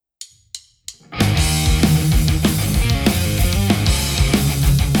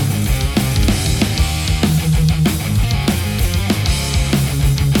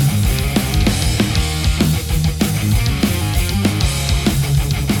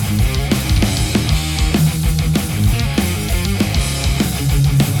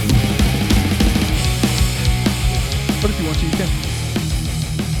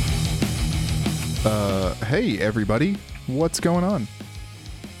everybody. What's going on?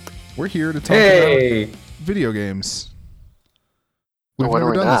 We're here to talk about video games. We've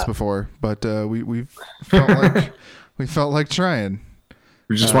never done this before, but we felt like trying.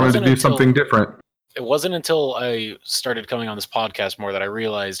 We just wanted to do something different. It wasn't until I started coming on this podcast more that I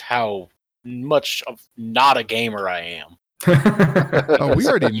realized how much of not a gamer I am. Oh, we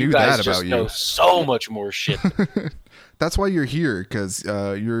already knew that about you. Know so much more shit. That's why you're here, because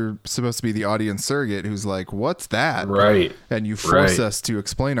you're supposed to be the audience surrogate who's like, "What's that?" Right. And you force us to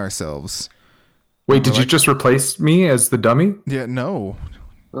explain ourselves. Wait, did you just replace me as the dummy? Yeah, no.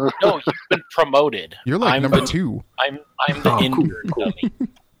 No, you've been promoted. You're like number 2. I'm the intern dummy.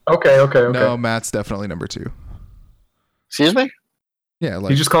 Okay. No, Matt's definitely number 2. Excuse me? Yeah,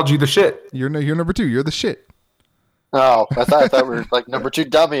 like he just called you the shit. You're number 2. You're the shit. Oh, I thought we were like number 2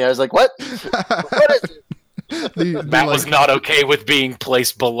 dummy. I was like, what? What is it? Matt was not okay with being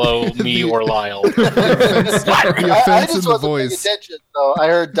placed below me or Lyle. The offense in the voice. Attention, so I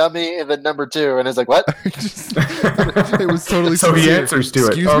heard dummy and then number 2, and I was like, what? It was totally so sincere. he answers to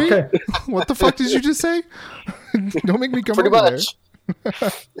Excuse it. me? Okay. What the fuck did you just say? Don't make me come Pretty over much.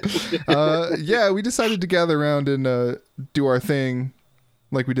 there. Yeah, we decided to gather around and do our thing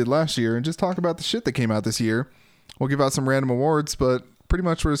like we did last year and just talk about the shit that came out this year. We'll give out some random awards, but pretty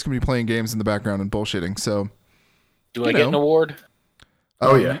much we're just going to be playing games in the background and bullshitting. So, do I get an award?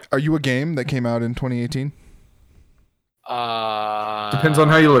 Oh, yeah. Are you a game that came out in 2018? Depends on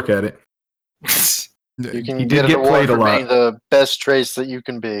how you look at it. You can He get did an get played award a for lot. being the best trace that you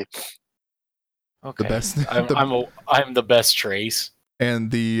can be. Okay. The best. I'm the best trace.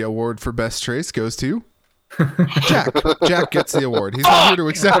 And the award for best trace goes to Jack. Jack gets the award. He's not here to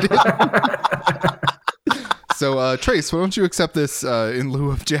accept it. So, Trace, why don't you accept this in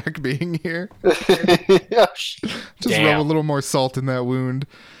lieu of Jack being here? Just rub a little more salt in that wound.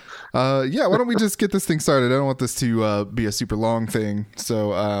 Yeah, why don't we just get this thing started? I don't want this to be a super long thing.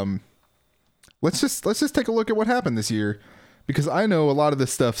 So, let's just take a look at what happened this year, because I know a lot of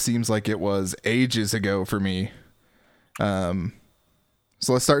this stuff seems like it was ages ago for me.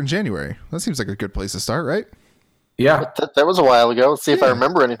 So let's start in January. That seems like a good place to start, right? Yeah. That was a while ago. Let's see if I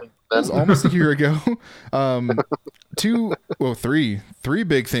remember anything. That was almost a year ago. Three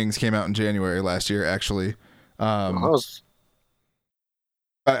big things came out in January last year, actually. I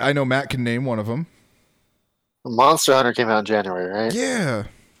know Matt can name one of them. Monster Hunter came out in January, right? Yeah.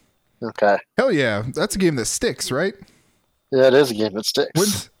 Okay. Hell yeah. That's a game that sticks, right? Yeah, it is a game that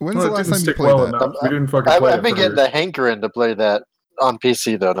sticks. When's the last time you played that? We didn't fucking play it. I've been getting the hankering to play that on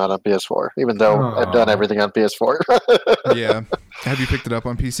PC, though, not on PS4, even though I've done everything on PS4. Yeah. Have you picked it up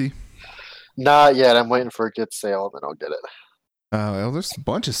on PC? Not yet. I'm waiting for a good sale, and then I'll get it. Well, there's a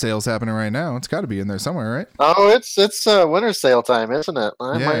bunch of sales happening right now. It's got to be in there somewhere, right? Oh, it's winter sale time, isn't it?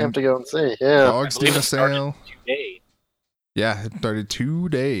 I might have to go and see. Yeah. Dog's doing a sale. Yeah, it started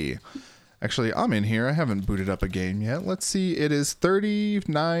today. Actually, I'm in here. I haven't booted up a game yet. Let's see. It is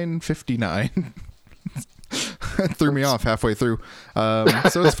 $39.59. That threw me off halfway through.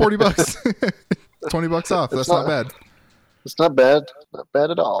 So it's $40. $20 off. That's not bad. It's not bad. Not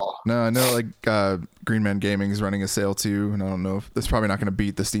bad at all. No, I know like Green Man Gaming is running a sale too, and I don't know if that's probably not going to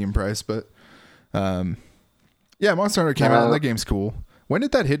beat the Steam price, but yeah, Monster Hunter came out and that game's cool. When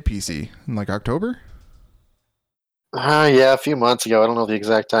did that hit PC? In like October? Yeah, a few months ago. I don't know the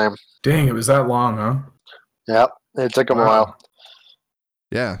exact time. Dang, it was that long, huh? Yep, it took them a while.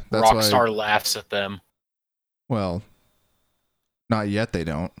 Yeah, that's Rockstar laughs at them. Well, not yet. They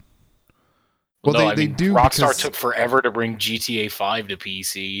don't. Well, Well, no, they do. Rockstar took forever to bring GTA 5 to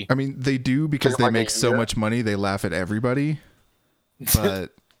PC. I mean, they do because they make so much money. They laugh at everybody.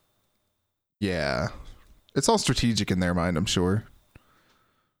 But yeah, it's all strategic in their mind, I'm sure.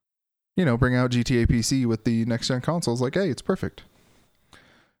 You know, bring out GTA PC with the next gen consoles. Like, hey, it's perfect.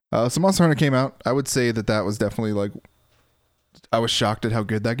 So Monster Hunter came out. I would say that was definitely like, I was shocked at how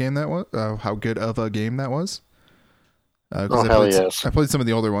good that game that was. How good of a game that was. I played some of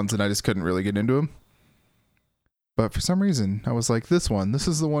the older ones and I just couldn't really get into them. But for some reason, I was like, this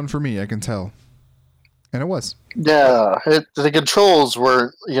is the one for me. I can tell. And it was. Yeah, the controls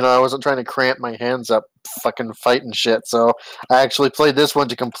were, I wasn't trying to cramp my hands up fucking fighting shit. So I actually played this one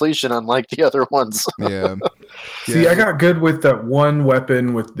to completion, unlike the other ones. Yeah. See, I got good with that one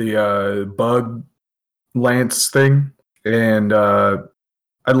weapon with the bug lance thing. And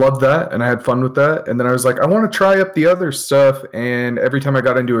I loved that, and I had fun with that. And then I was like, I want to try up the other stuff. And every time I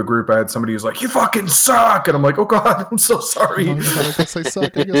got into a group, I had somebody who's like, you fucking suck. And I'm like, oh, God, I'm so sorry. I guess I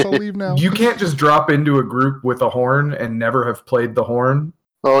suck. I guess I'll leave now. You can't just drop into a group with a horn and never have played the horn.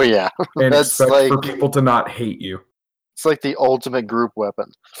 Oh, yeah. And expect for people to not hate you. It's like the ultimate group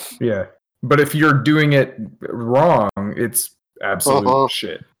weapon. Yeah. But if you're doing it wrong, it's absolute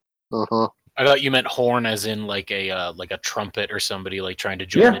shit. Uh-huh. I thought you meant horn as in like a trumpet or somebody like trying to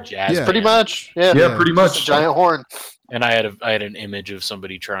join a jazz band. Pretty much. Yeah, pretty just much. a giant horn. And I had an image of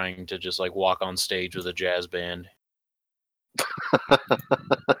somebody trying to just like walk on stage with a jazz band.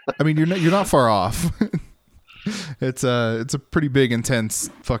 I mean, you're not far off. It's a pretty big, intense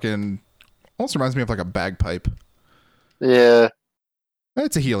fucking. Almost reminds me of like a bagpipe. Yeah.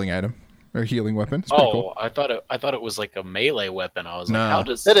 It's a healing item or healing weapon. It's pretty cool. I thought it was like a melee weapon. I was No. like, how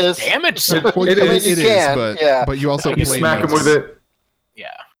does It is. damage? Well, It is. it can, but yeah. but you also You You play smack him notes. with it. Yeah.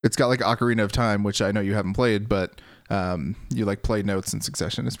 It's got like Ocarina of Time, which I know you haven't played, but you like play notes in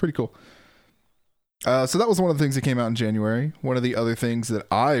succession. It's pretty cool. So that was one of the things that came out in January. One of the other things that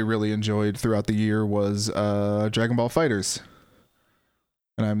I really enjoyed throughout the year was Dragon Ball FighterZ.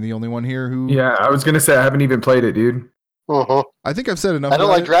 And I'm the only one here who... Yeah, I was going to say, I haven't even played it, dude. Uh-huh. I think I've said enough I don't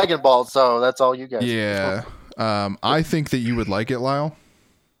about like it. Dragon Ball, so that's all you guys. Yeah. I think that you would like it, Lyle.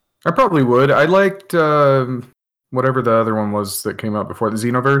 I probably would. I liked whatever the other one was that came out before, the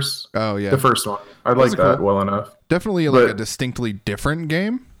Xenoverse. Oh, yeah. The first one. I Those liked are that cool. well enough. Definitely like a But- distinctly different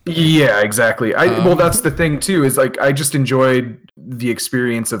game. Yeah, exactly. Um, Well, that's the thing too. Is like I just enjoyed the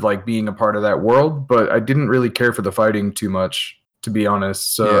experience of like being a part of that world, but I didn't really care for the fighting too much, to be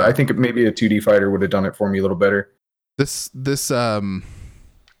honest. So Yeah. I think maybe a 2D fighter would have done it for me a little better. This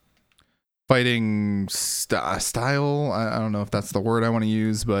fighting style, I don't know if that's the word I want to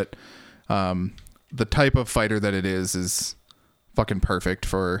use, but the type of fighter that it is fucking perfect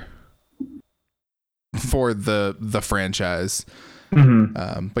for the franchise.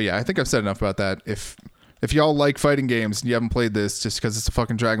 Mm-hmm. But yeah, I think I've said enough about that. If y'all like fighting games and you haven't played this just because it's a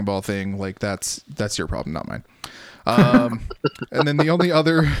fucking Dragon Ball thing, like that's your problem, not mine. And then the only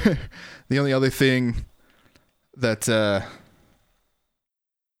other thing that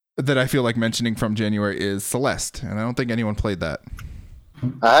I feel like mentioning from January is Celeste, and I don't think anyone played that.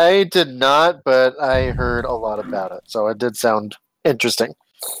 I did not, but I heard a lot about it, so it did sound interesting.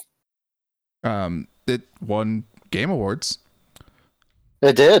 It won Game Awards.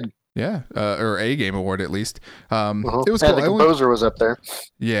 It did. Yeah, or a Game Award at least. It was And cool. the I only, composer was up there.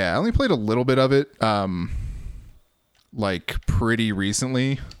 yeah, I only played a little bit of it, like pretty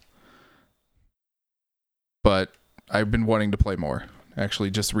recently, but I've been wanting to play more.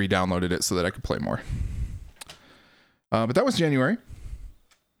 Actually, just re-downloaded it so that I could play more. But that was January.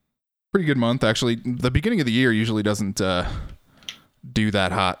 Pretty good month, actually. The beginning of the year usually doesn't do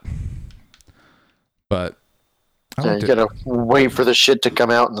that hot, but I Yeah, liked you it. gotta wait for the shit to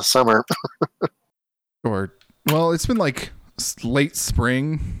come out in the summer. Or, well, it's been like late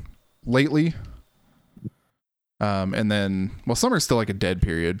spring lately. And then, well, summer's still like a dead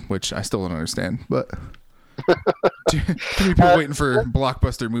period, which I still don't understand, but too many people waiting for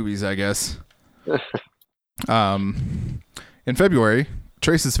blockbuster movies, I guess. In February,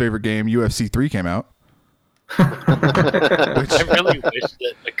 Trace's favorite game, UFC 3, came out. I really wish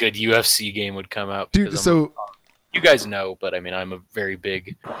that a good UFC game would come out. Dude, because so you guys know, but I mean, I'm a very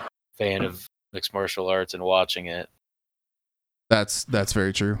big fan of mixed martial arts and watching it. that's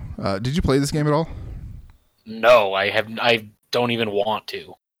very true. Did you play this game at all? No, I don't even want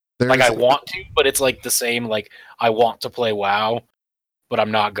to. There's, I want to, but it's like the same. Like I want to play WoW, but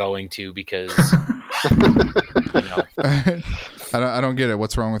I'm not going to because you know. I don't get it.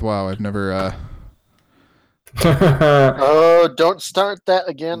 What's wrong with WoW? I've never. Oh, don't start that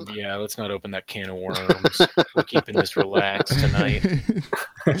again. Yeah, let's not open that can of worms. We're keeping this relaxed tonight.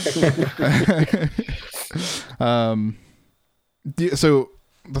 So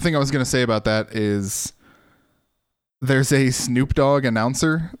the thing I was gonna say about that is there's a Snoop Dogg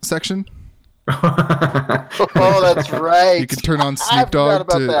announcer section. Oh, that's right. You can turn on I Snoop forgot Dogg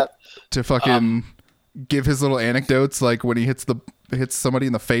about that. to fucking give his little anecdotes, like when he hits somebody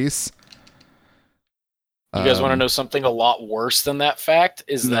in the face. You guys want to know something a lot worse than that fact?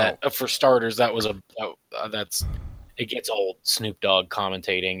 Is that for starters, that was that's it gets old. Snoop Dogg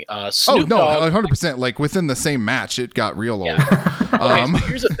commentating. Snoop Dogg, 100%. Like within the same match, it got real old. Yeah. Okay, so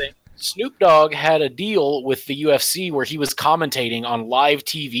here's the thing. Snoop Dogg had a deal with the UFC where he was commentating on live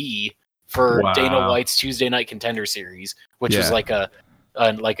TV for Wow. Dana White's Tuesday Night Contender Series, which Yeah. is like a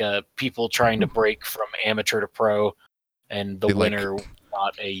people trying to break from amateur to pro, and the They, like- winner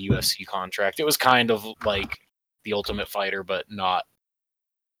got a UFC contract. It was kind of like the Ultimate Fighter, but not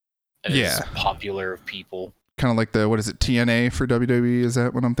as Yeah. popular of people. Kind of like the, what is it, TNA for WWE? Is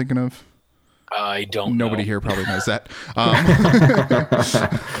that what I'm thinking of? I don't Nobody know. here probably knows that.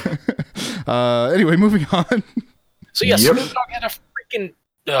 Anyway, moving on. So yeah, Yep. Snoop Dogg had a freaking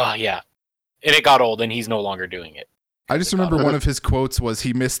yeah, and it got old, and he's no longer doing it I just remember one of his quotes was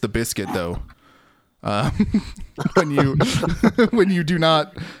he missed the biscuit though. When you do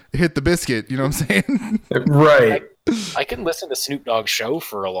not hit the biscuit, you know what I'm saying? Right. I can listen to Snoop Dogg's show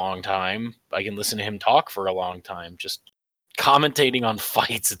for a long time. I can listen to him talk for a long time. Just commentating on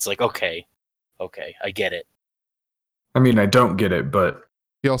fights, it's like, okay, I get it. I mean, I don't get it, but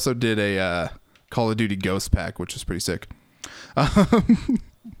He also did a Call of Duty Ghost Pack, which is pretty sick.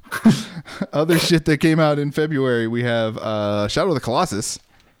 Other shit that came out in February, we have Shadow of the Colossus,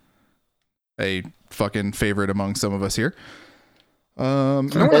 a fucking favorite among some of us here.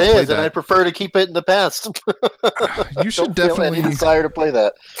 It is, and I prefer to keep it in the past. You should Don't feel definitely any desire to play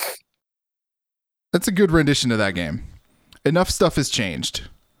that. That's a good rendition of that game. Enough stuff has changed.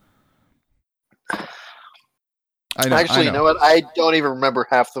 I know. Actually, you know what? I don't even remember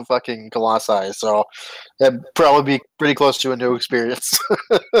half the fucking Colossi, so that'd probably be pretty close to a new experience.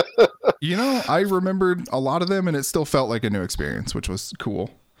 You know, I remembered a lot of them, and it still felt like a new experience, which was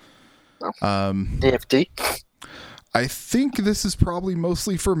cool. AFT. I think this is probably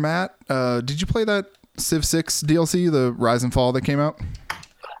mostly for Matt. Did you play that Civ 6 DLC, the Rise and Fall that came out?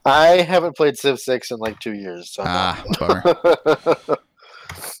 I haven't played Civ 6 in like 2 years. So Bummer.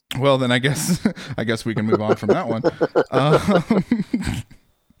 Well, then I guess we can move on from that one.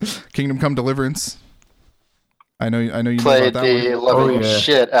 Kingdom Come Deliverance. I know you played know about that the one. living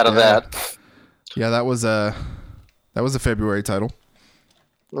shit out of that. Yeah, that was a February title.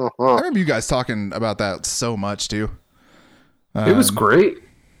 I remember you guys talking about that so much too. It was great.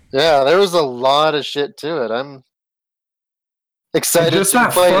 Yeah, there was a lot of shit to it. I'm excited just to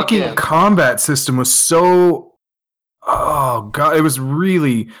that play fucking again. combat system was so. Oh god, it was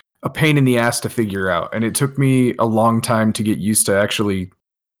really a pain in the ass to figure out, and it took me a long time to get used to actually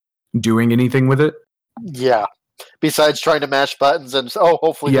doing anything with it. Yeah. Besides trying to mash buttons and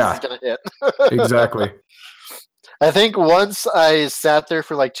hopefully this is gonna hit. Exactly. I think once I sat there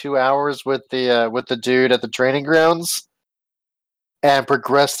for like 2 hours with the dude at the training grounds and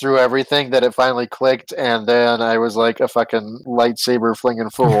progressed through everything, that it finally clicked, and then I was like a fucking lightsaber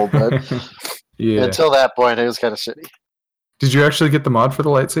flinging fool. But Yeah. until that point, it was kind of shitty. Did you actually get the mod for the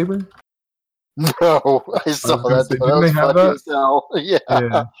lightsaber? No, I saw gonna that. say, That didn't was they have funny that? as hell.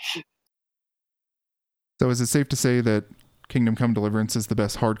 Yeah. So is it safe to say that Kingdom Come Deliverance is the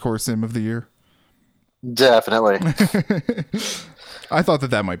best hardcore sim of the year? Definitely. I thought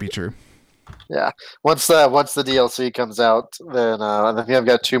that might be true. Yeah. Once the DLC comes out, then I think I've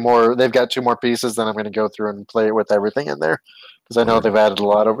got two more. They've got 2 more pieces. Then I'm going to go through and play it with everything in there because I know they've added a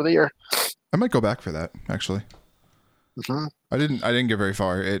lot over the year. I might go back for that actually. Mm-hmm. I didn't get very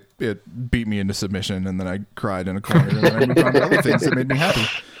far. It beat me into submission, and then I cried in a corner, and then I moved on to other things that made me happy,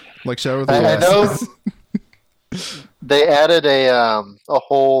 like Shadow of the Colossus. I know they added a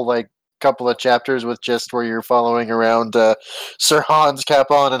whole like couple of chapters with just where you're following around Sir Hans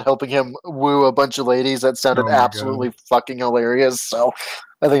Capon and helping him woo a bunch of ladies. That sounded absolutely fucking hilarious. So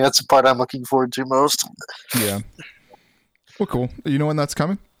I think that's the part I'm looking forward to most. Yeah. Well, cool. You know when that's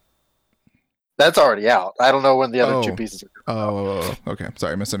coming? That's already out. I don't know when the other 2 pieces are coming out. Okay.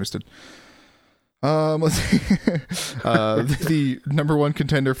 Sorry, misunderstood. Let's see. The number 1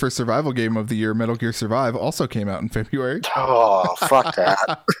 contender for survival game of the year, Metal Gear Survive, also came out in February. Oh, fuck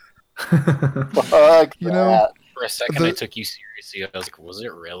that. You know, for a second I took you seriously. I was like, was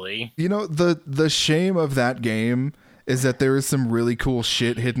it really? You know, the shame of that game is that there is some really cool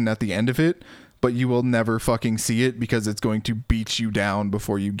shit hidden at the end of it, but you will never fucking see it because it's going to beat you down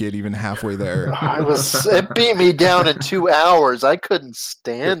before you get even halfway there. It beat me down in 2 hours. I couldn't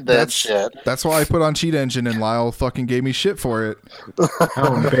stand that shit. That's why I put on Cheat Engine, and Lyle fucking gave me shit for it.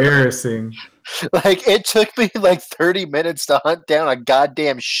 How embarrassing. Like, it took me like 30 minutes to hunt down a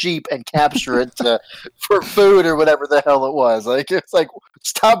goddamn sheep and capture it for food or whatever the hell it was. Like, it's like,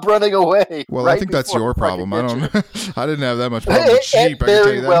 stop running away. Well, right I think that's your problem. I don't. I didn't have that much problem with sheep. It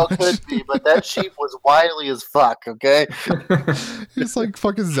very well could be, but that sheep was wily as fuck. Okay, it's like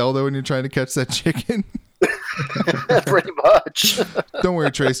fucking Zelda when you're trying to catch that chicken. Pretty much. Don't worry,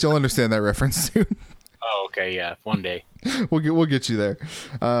 Trace. You'll understand that reference soon. Oh, okay, yeah. One day we'll get you there.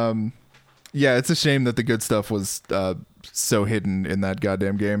 Yeah, it's a shame that the good stuff was so hidden in that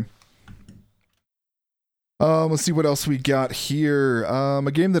goddamn game. Let's see what else we got here.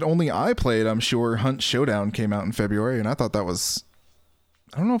 A game that only I played, I'm sure, Hunt Showdown, came out in February, and I thought that was...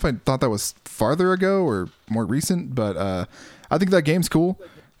 I don't know if I thought that was farther ago or more recent, but I think that game's cool.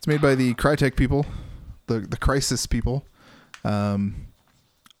 It's made by the Crytek people, the Crysis people.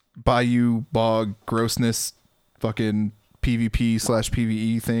 Bayou, Bog, Grossness, fucking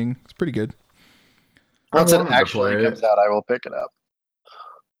PvP/PvE thing. It's pretty good. Once it actually comes out, I will pick it up.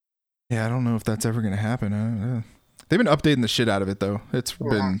 Yeah, I don't know if that's ever going to happen. They've been updating the shit out of it though. It's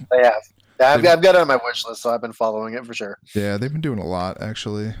been They have. I've got it on my wish list, so I've been following it for sure. yeah, they've been doing a lot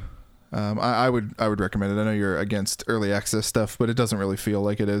actually. I would recommend it. I know you're against early access stuff, but it doesn't really feel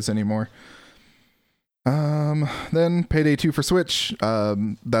like it is anymore. Then Payday 2 for Switch.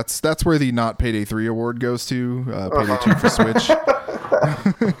 That's where the not Payday 3 award goes to. Payday 2 for Switch.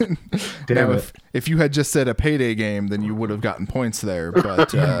 Damn now, it. if you had just said a Payday game, then you would have gotten points there.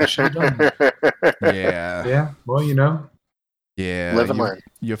 But yeah, Yeah, well, you know. yeah, Live and learn.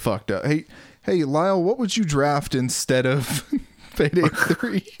 you fucked up. Hey, Lyle, what would you draft instead of Payday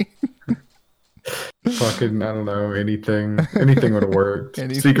 3? Fucking, I don't know, anything would have worked.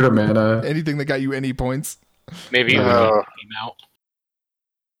 Anything. Secret of Mana. Anything that got you any points? Maybe when it came out.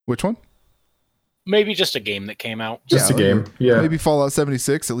 Which one? Maybe just a game that came out. Just a game. Yeah, Maybe Fallout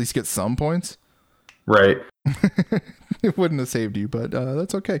 76 at least get some points. right. It wouldn't have saved you, but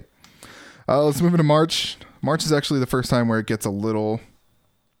that's okay. Let's move into March. March is actually the first time where it gets a little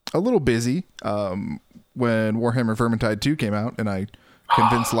busy. When Warhammer Vermintide 2 came out, and I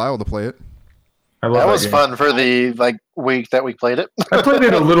convinced Lyle to play it. I love That was game. fun for the week that we played it. I played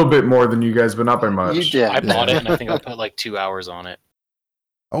it a little bit more than you guys, but not by much. You did. I bought it and I think I put like 2 hours on it.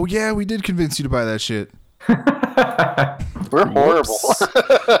 Oh yeah, we did convince you to buy that shit. We're horrible.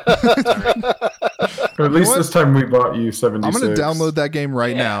 Or at least this time we bought you 76. I'm gonna download that game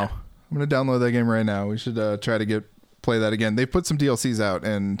right Yeah. now. We should try to play that again. They put some DLCs out,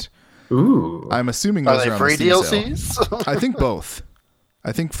 and Ooh. I'm assuming Are those they are on free the Steam sale. DLCs? I think both.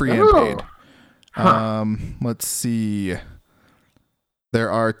 I think free and Oh. paid. Let's see. There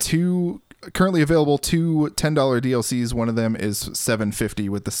are currently available two $10 DLCs. One of them is $7.50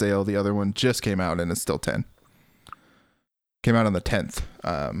 with the sale. The other one just came out and it's still $10. Came out on the 10th.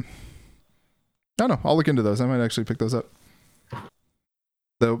 I don't know. I'll look into those. I might actually pick those up.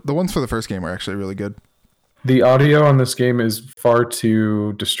 The ones for the first game are actually really good. The audio on this game is far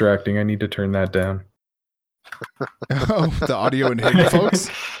too distracting. I need to turn that down. Oh, the audio and hidden, folks.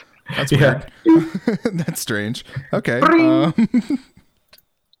 That's weird. Yeah. That's strange. Okay.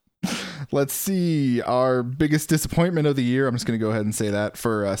 Let's see. Our biggest disappointment of the year. I'm just going to go ahead and say that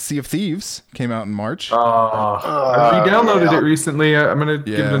for Sea of Thieves came out in March. I re-downloaded it recently. I'm gonna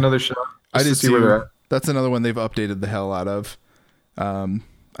give it another shot. I just did to see where they're too. at. That's another one they've updated the hell out of.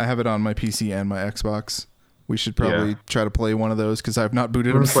 I have it on my PC and my Xbox. We should probably try to play one of those because I've not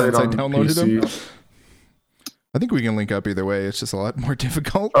booted them since I downloaded them. I think we can link up either way. It's just a lot more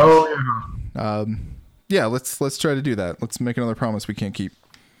difficult. Oh yeah. Yeah, let's try to do that. Let's make another promise we can't keep.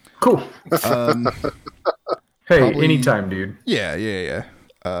 Cool. Hey, Probably- anytime, dude. Yeah.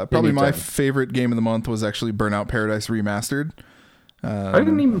 Probably my Anytime. favorite game of the month was actually Burnout Paradise Remastered. I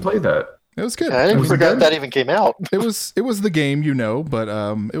didn't even play that. It was good. I It didn't was forget good. that even came out. It was the game, but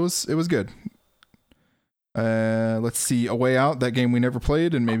it was good. Let's see, A Way Out, that game we never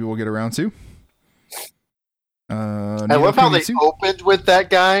played, and maybe we'll get around to. I love how they opened with that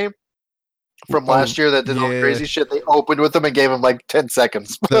guy from last year that did all the yeah. crazy shit. They opened with him and gave him like 10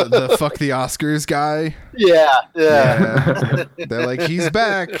 seconds. the fuck the Oscars guy. yeah. Yeah. They're like, he's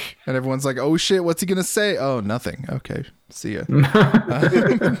back, and everyone's like, oh shit, what's he gonna say? Oh, nothing. Okay, see ya. He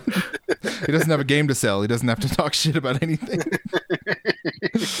doesn't have a game to sell. He doesn't have to talk shit about anything.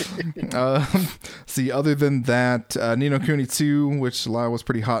 See, other than that, Ni no Kuni 2, which Lyle was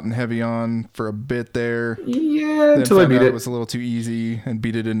pretty hot and heavy on for a bit there. Yeah, Then until I found beat out it. it was a little too easy and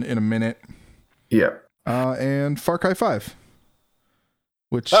beat it in a minute. Yeah. And Far Cry 5,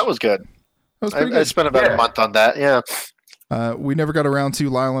 which That was good. pretty I good. spent about a month on that. Yeah. We never got around to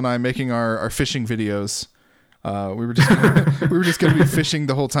Lyle and I making our fishing videos. We were just gonna be fishing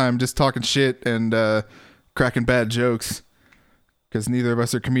the whole time, just talking shit and cracking bad jokes. Because neither of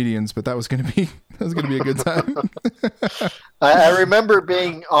us are comedians, but that was gonna be a good time. I remember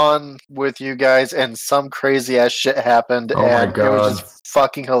being on with you guys and some crazy ass shit happened. Oh my and God. it was just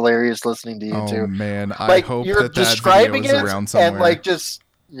fucking hilarious listening to you Oh two. man, I Like hope you're that video describing is it around somewhere. and like just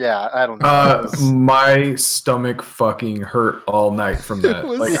I don't know. My stomach fucking hurt all night from that.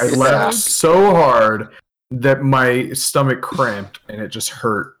 was Like I so laughed so hard that my stomach cramped and it just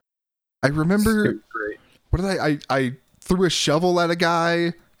hurt. I It remember was great. what did I threw a shovel at a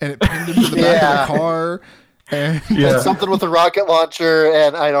guy and it pinned him to the back of the car. And Yeah. And something with a rocket launcher,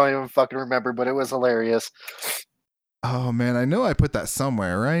 and I don't even fucking remember, but it was hilarious. oh man, I know I put that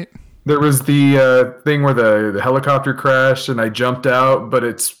somewhere, right? There was the thing where the helicopter crashed and I jumped out, but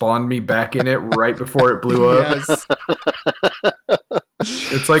it spawned me back in it right before it blew up. Yes.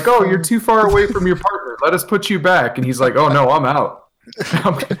 It's like, oh, you're too far away from your partner. Let us put you back. And he's like, oh no, I'm out.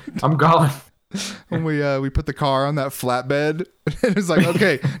 I'm gone. when we put the car on that flatbed, and it was like,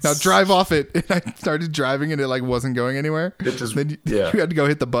 okay, now drive off it. And I started driving, and it like wasn't going anywhere. It just Then you had to go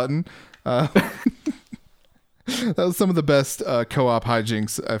hit the button. That was some of the best co-op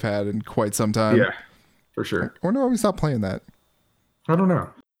hijinks I've had in quite some time. Yeah, for sure. I wonder why we stopped playing that. I don't know.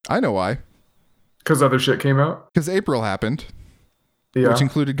 I know why. Because other shit came out. Because April happened, Yeah. which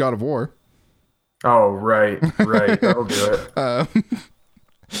included God of War. Oh, right. That'll do it.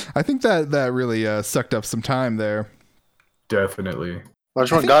 I think that really sucked up some time there. Definitely.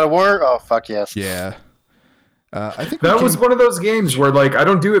 Which one? God of War? Oh, fuck yes. Yeah. I think That was one of those games where, like, I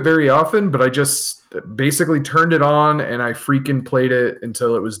don't do it very often, but I just basically turned it on and I freaking played it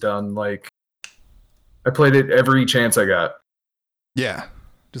until it was done. Like, I played it every chance I got. Yeah.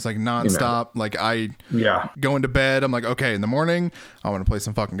 Just like nonstop. Like I going to bed. I'm like, okay, in the morning, I want to play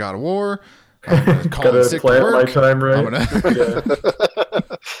some fucking God of War. I'm gonna call in sick play to at work. my time, right? I'm gonna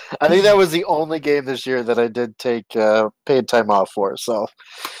I think that was the only game this year that I did take paid time off for. So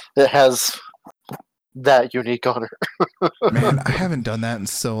it has that unique honor. Man, I haven't done that in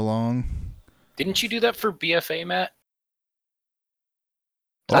so long. Didn't you do that for BFA, Matt?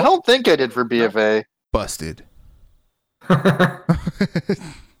 I don't think I did for BFA. Busted. I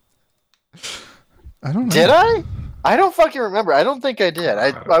don't know. Did I? I don't fucking remember. I don't think I did.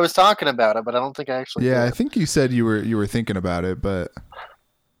 I was talking about it, but I don't think I actually Yeah, did. I think you said you were thinking about it, but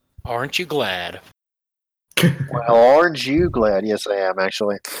Aren't you glad? Well, aren't you glad? Yes, I am,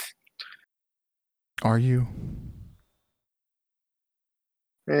 actually. are you?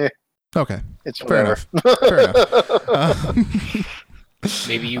 Eh, Okay. it's Fair whatever. enough. Fair enough.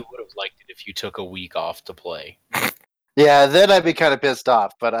 Maybe you would have liked it if you took a week off to play. Yeah, then I'd be kind of pissed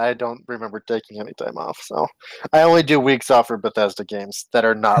off, but I don't remember taking any time off. So I only do weeks off for Bethesda games that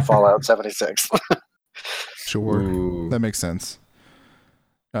are not Fallout 76. Sure. Ooh. That makes sense.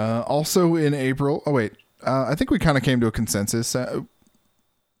 Also in April. Oh wait. I think we kind of came to a consensus. At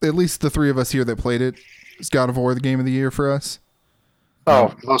least the three of us here that played it. Is God of War the game of the year for us?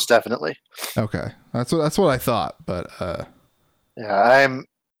 Oh, most definitely. Okay. That's what I thought, but Yeah, I'm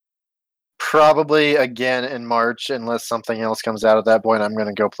probably again in March, unless something else comes out at that point, I'm going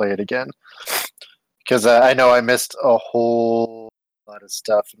to go play it again. Because I know I missed a whole lot of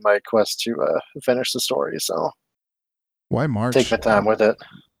stuff in my quest to finish the story, so why March? take my time with it.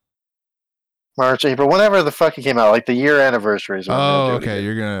 March, April, whenever the fuck it came out, like the year anniversary is when I'm Oh, gonna do it okay. again.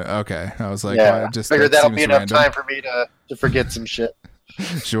 You're gonna. Okay. I was like, Yeah, why, just figured that that'll seems be enough random. time for me to forget some shit.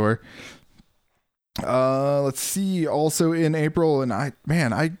 Sure. Let's see. Also in April, and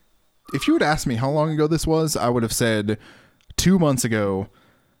if you would ask me how long ago this was, I would have said 2 months ago.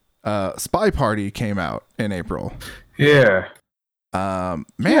 Spy Party came out in April. Yeah. Man,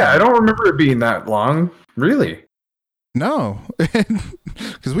 Yeah, I don't remember it being that long. Really? no,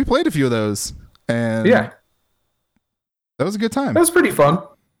 because we played a few of those, and Yeah. that was a good time. That was pretty fun.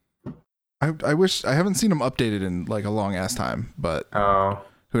 I wish I haven't seen them updated in like a long ass time, but Oh.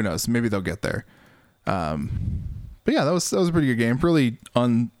 who knows? Maybe they'll get there. But yeah, that was a pretty good game. Really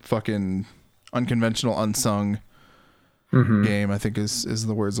unconventional, unsung Mm-hmm. game, I think is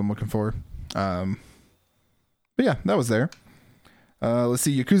the words I'm looking for. But yeah, that was there. Let's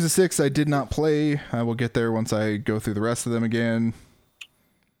see, Yakuza 6 I did not play. I will get there once I go through the rest of them again.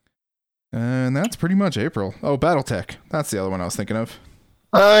 And that's pretty much April. Oh, Battletech. That's the other one I was thinking of.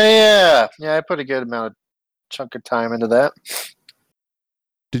 Oh, yeah. Yeah, I put a good amount of chunk of time into that.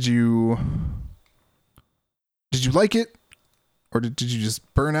 Did you like it? Or did you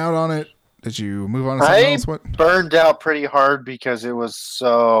just burn out on it? Did you move on to something else? What? Burned out pretty hard because it was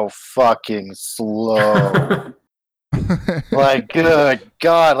so fucking slow. Like, good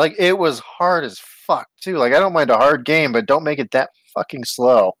God. Like, it was hard as fuck, too. Like, I don't mind a hard game, but don't make it that fucking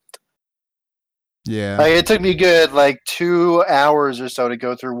slow. Yeah. Like, it took me good, 2 hours or so to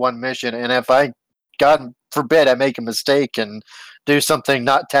go through one mission, and if I, God forbid, I make a mistake and do something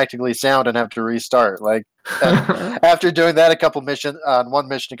not tactically sound and have to restart. Like, after doing that one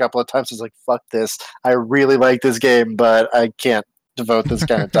mission a couple of times, I was like, fuck this. I really like this game, but I can't devote this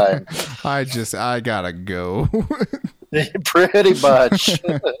kind of time. I gotta go. Pretty much.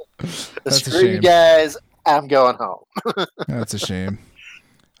 That's a Screw you shame. guys. I'm going home. That's a shame.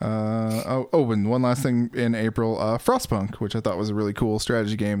 And one last thing in April, Frostpunk, which I thought was a really cool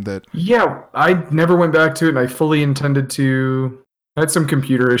strategy game that Yeah, I never went back to it, and I fully intended to. I had some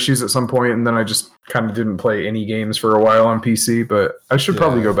computer issues at some point, and then I just kind of didn't play any games for a while on PC, but I should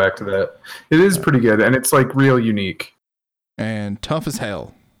probably go back to that. It is pretty good, and it's real unique. and tough as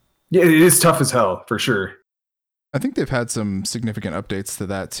hell. Yeah, it is tough as hell, for sure. I think they've had some significant updates to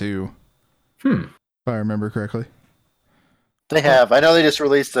that too. If If I remember correctly. They have. I know they just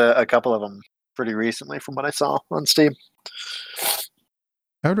released a couple of them pretty recently from what I saw on Steam.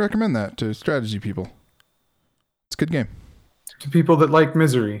 I would recommend that to strategy people. It's a good game. To people that like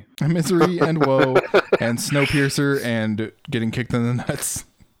Misery. Misery and Woe and Snowpiercer and getting kicked in the nuts.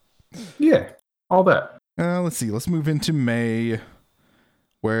 Yeah, all that. Let's see. Let's move into May,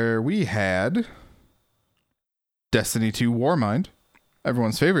 where we had Destiny 2 Warmind,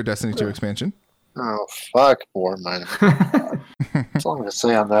 everyone's favorite Destiny 2 expansion. Oh, fuck Warmind. That's all I'm going to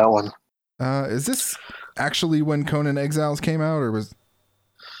say on that one. Is this actually when Conan Exiles came out, or was...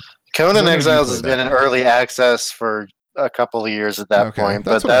 Conan Exiles has been in early access for a couple of years at that point,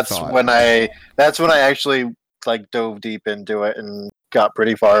 but that's when I actually like dove deep into it and got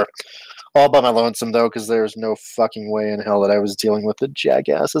pretty far. All by my lonesome though, because there's no fucking way in hell that I was dealing with the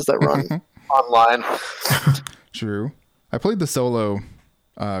jackasses that run online. True. I played the solo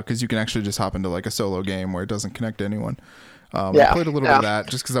because you can actually just hop into like a solo game where it doesn't connect to anyone. I played a little bit of that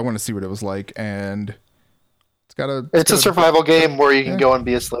just because I want to see what it was like, and it's a survival game where you can go and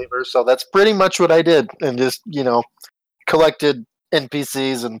be a slaver. So that's pretty much what I did, and just collected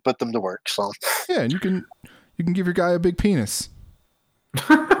NPCs and put them to work. So yeah, and you can give your guy a big penis.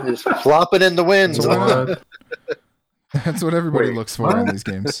 Just flop it in the wind. That's what everybody looks for in these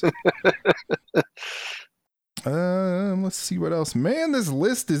games. Let's see what else. Man, this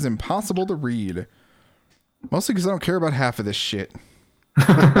list is impossible to read. Mostly because I don't care about half of this shit.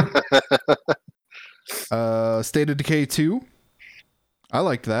 State of Decay 2. I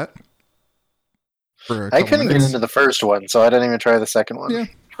liked that. I couldn't get into the first one, so I didn't even try the second one. Yeah.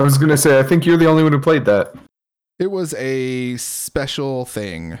 I was going to say, I think you're the only one who played that. It was a special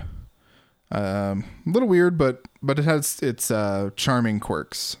thing. A little weird, but it has its charming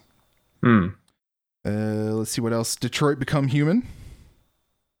quirks. Let's see what else. Detroit Become Human.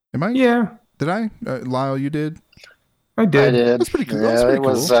 Am I? Yeah. Did I? Lyle, you did? I did. That's pretty cool.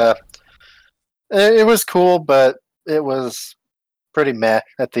 Yeah, it was cool, but it was pretty meh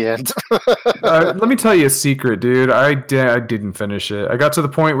at the end. Let me tell you a secret, dude. I didn't finish it. I got to the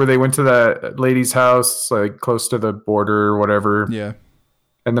point where they went to that lady's house, like close to the border or whatever. Yeah.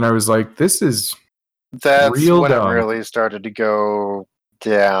 And then I was like, this is That's real when dumb. It really started to go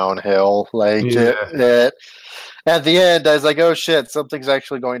downhill. Like at the end, I was like, oh shit, something's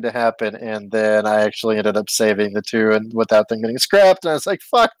actually going to happen. And then I actually ended up saving the two and without them getting scrapped. And I was like,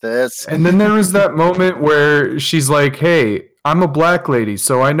 fuck this. And then there was that moment where she's like, hey, I'm a black lady,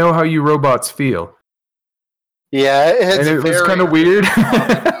 so I know how you robots feel. Yeah, it was kind of weird.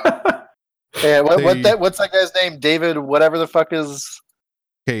 Yeah, what's that guy's name? David, whatever the fuck is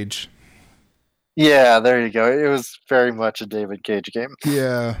Cage. Yeah, there you go. It was very much a David Cage game.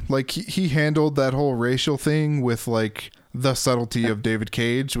 Yeah, like he handled that whole racial thing with like the subtlety of David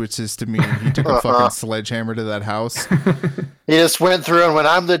Cage, which is to me, he took a fucking sledgehammer to that house. He just went through and went,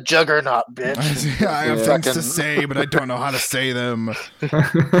 I'm the Juggernaut, bitch. I have things to say, but I don't know how to say them.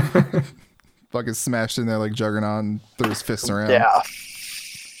 Fucking smashed in there like Juggernaut and threw his fists around. Yeah.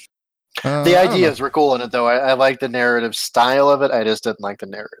 The ideas were cool in it, though. I like the narrative style of it. I just didn't like the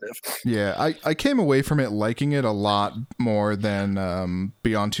narrative. Yeah, I came away from it liking it a lot more than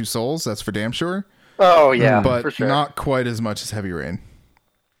Beyond Two Souls. That's for damn sure. Oh, yeah, but for sure. Not quite as much as Heavy Rain.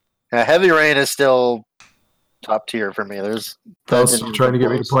 Heavy Rain is still top tier for me. Still trying to get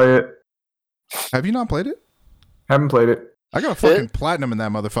me to play it. Have you not played it? Haven't played it. I got a fucking platinum in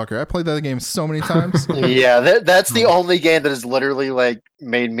that motherfucker. I played that game so many times. Yeah, that's the only game that has literally like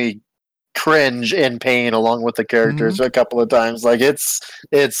made me cringe in pain along with the characters a couple of times. Like it's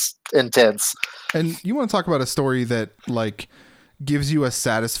intense. And you want to talk about a story that like gives you a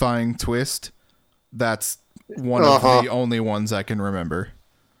satisfying twist? That's one of the only ones I can remember.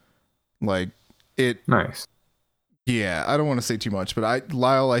 Like it. Nice. Yeah, I don't want to say too much, but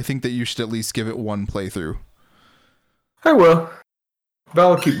Lyle, I think that you should at least give it one playthrough. I will. Val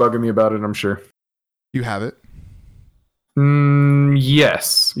will keep bugging me about it, I'm sure. You have it?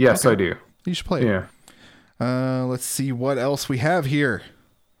 Yes. Yes, Okay. I do. You should play it. Yeah. Let's see what else we have here.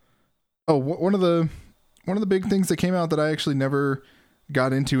 Oh, one of the big things that came out that I actually never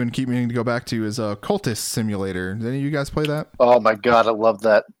got into and keep meaning to go back to is Cultist Simulator. Did any of you guys play that? Oh my god, I love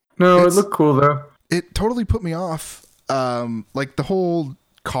that. No, it looked cool though. It totally put me off. Like the whole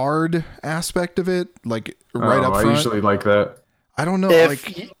card aspect of it, like right up front. I usually like that. I don't know.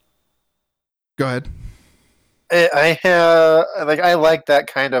 Go ahead. I like that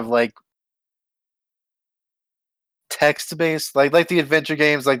kind of like text-based, like the adventure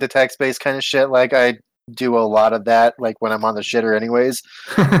games, like the text-based kind of shit. Like I do a lot of that, like when I'm on the shitter anyways.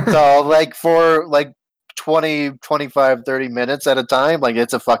 So like for like 20, 25, 30 minutes at a time, like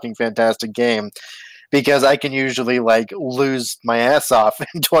it's a fucking fantastic game. because I can usually like lose my ass off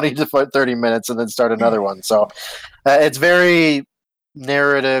in 20 to 30 minutes and then start another one. So it's very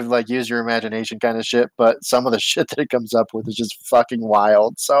narrative, like use your imagination kind of shit. But some of the shit that it comes up with is just fucking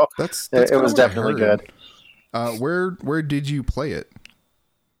wild. So that's it was definitely good. Where did you play it?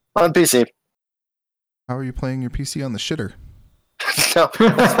 On PC. How are you playing your PC on the shitter? No,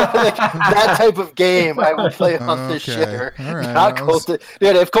 that type of game I will play on the shitter. Right. Not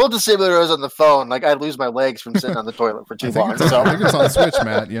Dude, if Cold Simulator was on the phone, like I'd lose my legs from sitting on the toilet for too long. I think it's on Switch,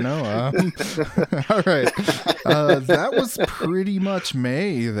 Matt. You know. All right. That was pretty much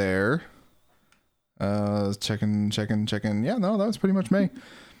May there. Checking. Yeah, no, that was pretty much May.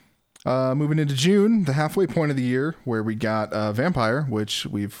 Moving into June, the halfway point of the year, where we got Vampire, which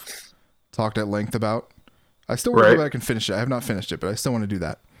we've talked at length about. I still want to go back and finish it. I have not finished it, but I still want to do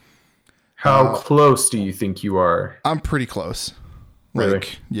that. How close do you think you are? I'm pretty close. Really?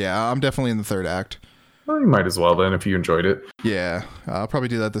 Yeah, I'm definitely in the third act. Well, you might as well then if you enjoyed it. Yeah, I'll probably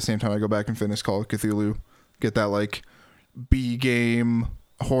do that at the same time I go back and finish Call of Cthulhu. Get that like B game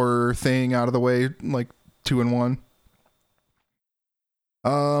horror thing out of the way, like 2 in 1.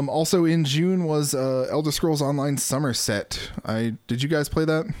 Also in June was Elder Scrolls Online Somerset. Did you guys play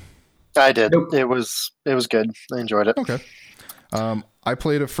that? I did. Nope. It was good. I enjoyed it. Okay. I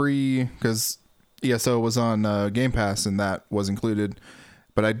played a free because ESO was on Game Pass and that was included,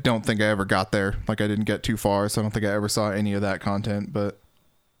 but I don't think I ever got there. Like I didn't get too far, so I don't think I ever saw any of that content. But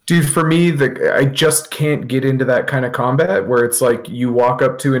dude, for me, I just can't get into that kind of combat where it's like you walk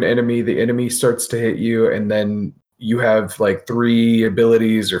up to an enemy, the enemy starts to hit you, and then you have like 3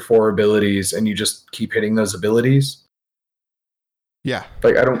 abilities or 4 abilities, and you just keep hitting those abilities. yeah,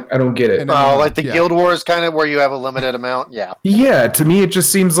 Like I don't get it. Like the Guild Wars kind of where you have a limited amount. Yeah. Yeah, to me it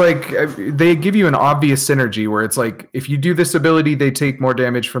just seems like they give you an obvious synergy where it's like if you do this ability, they take more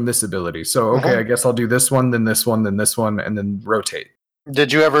damage from this ability. So okay, I guess I'll do this one, then this one, then this one, and then rotate.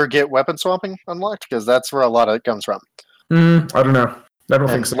 Did you ever get weapon swapping unlocked? Because that's where a lot of it comes from. I don't know. I don't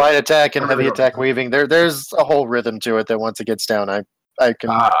think so. Light attack and heavy attack weaving. There's a whole rhythm to it that once it gets down, I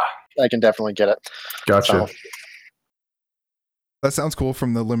can definitely get it. Gotcha. So, that sounds cool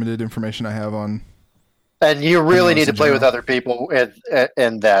from the limited information I have on. and you really need to play with other people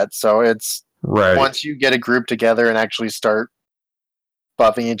in that. So it's Right. once you get a group together and actually start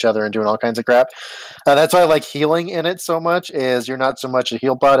buffing each other and doing all kinds of crap. That's why I like healing in it so much. Is you're not so much a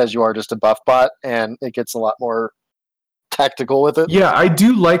heal bot as you are just a buff bot, and it gets a lot more tactical with it. Yeah, I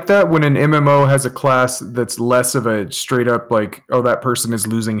do like that when an MMO has a class that's less of a straight up like, oh, that person is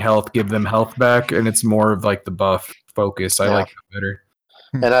losing health, give them health back, and it's more of like the buff focus. I like that better.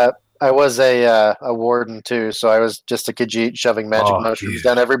 And I was a warden too, so I was just a Khajiit shoving magic mushrooms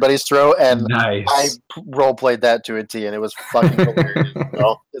down everybody's throat, and Nice. I role played that to a T, and it was fucking hilarious.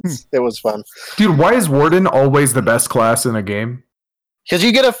 So it was fun. Dude, why is Warden always the best class in a game? Because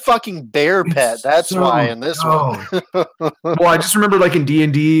you get a fucking bear pet. That's so why in this one. Well, I just remember like in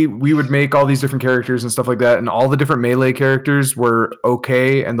D&D, we would make all these different characters and stuff like that, and all the different melee characters were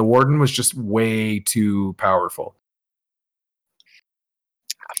okay, and the Warden was just way too powerful.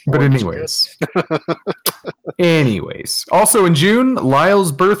 But anyways. Also in June,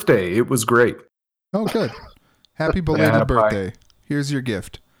 Lyle's birthday. It was great. Oh, good. Happy belated birthday. Here's your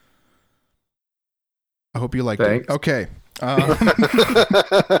gift. I hope you liked it. Okay.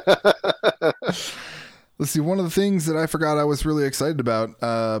 Let's see. One of the things that I forgot I was really excited about,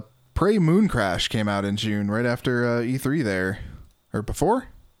 Prey Moon Crash came out in June, right after E3 there. Or before?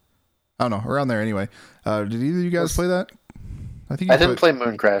 I don't know. Around there anyway. Did either of you guys play that? I didn't play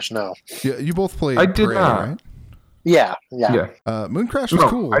Moon Crash, no. Yeah, you both played I did Prey, not. right? Yeah. Moon Crash was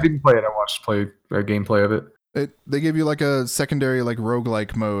cool. I didn't play it. I watched gameplay of it. They gave you like a secondary like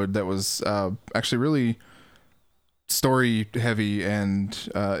roguelike mode that was actually really story heavy, and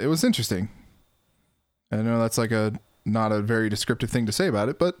it was interesting. I know that's like not a very descriptive thing to say about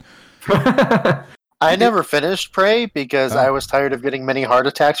it, but I never finished Prey because I was tired of getting many heart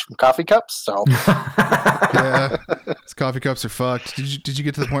attacks from coffee cups. So yeah, these coffee cups are fucked. Did you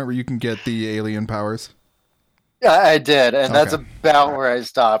get to the point where you can get the alien powers? Yeah, I did, and that's about where I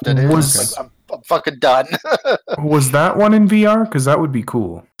stopped. And it was like, I'm fucking done. Was that one in VR? Because that would be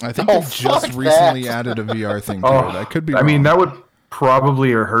cool. I think they just recently added a VR thing to it. I could be wrong. I mean, that would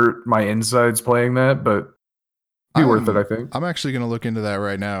probably hurt my insides playing that, but be worth it, I think. I'm actually going to look into that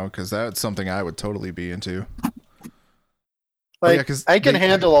right now because that's something I would totally be into. Like, I can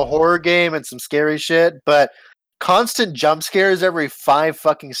handle a horror game and some scary shit, but constant jump scares every 5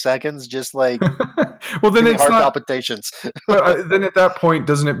 fucking seconds, just like well, then it's heart not. palpitations. But then at that point,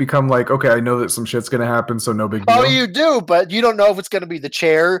 doesn't it become like, okay, I know that some shit's gonna happen, so no big deal. Oh, you do, but you don't know if it's going to be the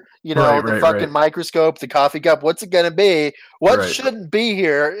chair, the fucking microscope, the coffee cup. What's it going to be? What shouldn't be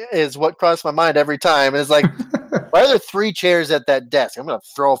here is what crossed my mind every time. And it's like, why are there 3 chairs at that desk? I'm going to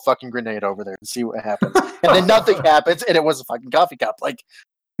throw a fucking grenade over there and see what happens. And then nothing happens, and it was a fucking coffee cup. Like,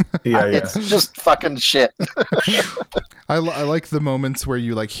 it's just fucking shit. I like the moments where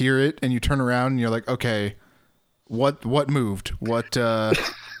you like hear it and you turn around and you're like, okay, what moved?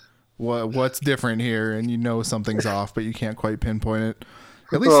 What's different here? And you know something's off, but you can't quite pinpoint it.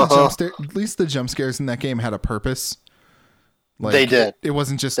 At least the jump scares in that game had a purpose. Like, they did. It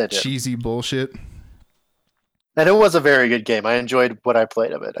wasn't just cheesy bullshit. And it was a very good game. I enjoyed what I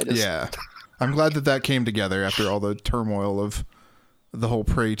played of it. I'm glad that came together after all the turmoil of the whole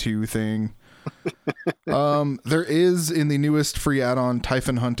Prey 2 thing. There is, in the newest free add-on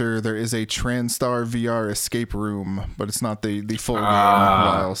Typhon Hunter, there is a TranStar VR escape room, but it's not the full game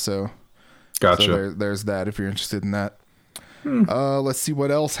while, so gotcha. So there's that if you're interested in that. Let's see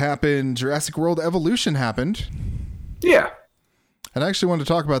what else happened. Jurassic World Evolution happened. Yeah. And I actually wanted to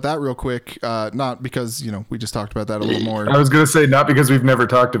talk about that real quick, not because, we just talked about that a little more. I was going to say not because we've never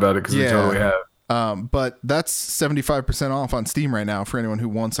talked about it, because we totally have. But that's 75% off on Steam right now for anyone who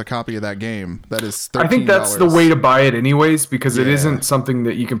wants a copy of that game. That is $13. I think that's the way to buy it anyways, because it isn't something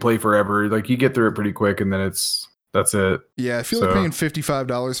that you can play forever. Like, you get through it pretty quick, and then that's it. Yeah, I feel like paying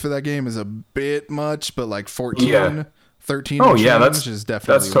 $55 for that game is a bit much, but like 13 is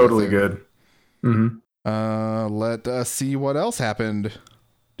definitely that's totally good. Mm-hmm. Let us see what else happened.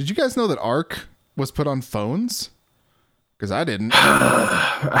 Did you guys know that Ark was put on phones? Because I didn't.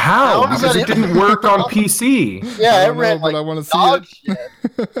 How? Because it didn't work on PC. Yeah, I ran but I want to see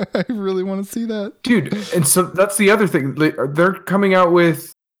it. I really want to see that, dude. And so that's the other thing. They're coming out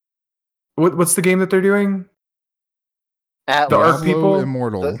with what's the game that they're doing? Atlas. The Ark people,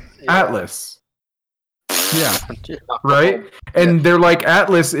 Immortal. Atlas. Yeah. Right. And they're like,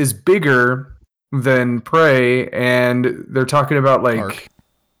 Atlas is bigger than Prey, and they're talking about like. Ark.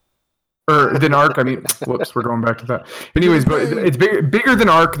 Or than Ark, I mean, whoops, we're going back to that. Anyways, but it's bigger than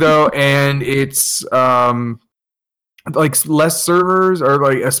Ark though, and it's like less servers or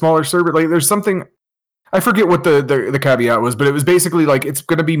like a smaller server. Like there's something, I forget what the caveat was, but it was basically like it's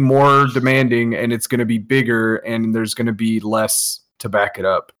going to be more demanding and it's going to be bigger and there's going to be less to back it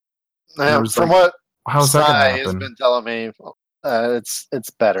up. From what Sai has been telling me, it's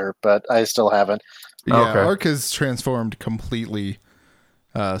better, but I still haven't. Yeah, Ark has transformed completely.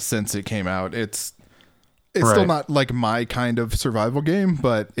 Since it came out, it's still not like my kind of survival game,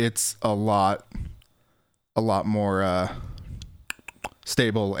 but it's a lot more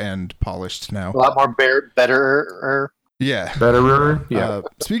stable and polished now. A lot more better. Yeah, better. Yeah.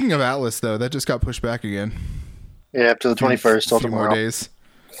 Speaking of Atlas, though, that just got pushed back again. Yeah, up to the 21st. Till tomorrow. More days.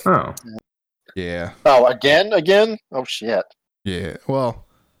 Oh. Yeah. Oh, again? Oh shit. Yeah. Well,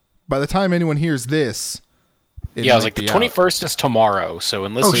 by the time anyone hears this. I was like, the 21st is tomorrow, so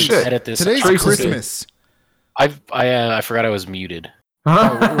unless we edit this... Today's Christmas. I forgot I was muted.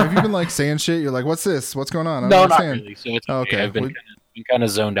 Huh? Have you been like saying shit? You're like, what's this? What's going on? No, not really. So it's okay. I've been kind of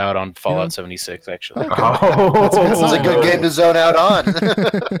zoned out on Fallout 76, actually. Okay. It's a good game to zone out on.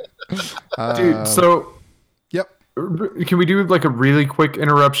 Dude, so... Yep. Can we do like a really quick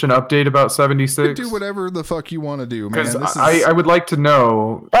interruption update about 76? Do whatever the fuck you want to do, man. Because I would like to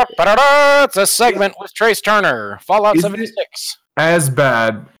know. It's a segment with Trace Turner. Fallout 76. As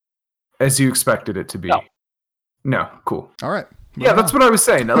bad as you expected it to be? No. Cool. All right. Yeah, that's what I was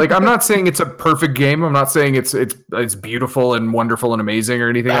saying. Like, I'm not saying it's a perfect game. I'm not saying it's beautiful and wonderful and amazing or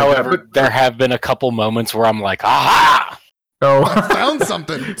anything. However, like that, there have been a couple moments where I'm like, aha! Oh, I found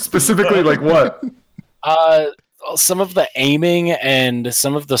something. Specifically, like what? Some of the aiming and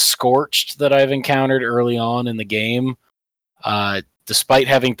some of the scorched that I've encountered early on in the game, despite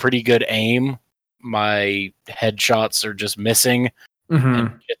having pretty good aim, my headshots are just missing. Mm-hmm.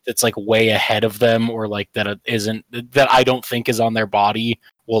 And it's like way ahead of them, or like that I don't think is on their body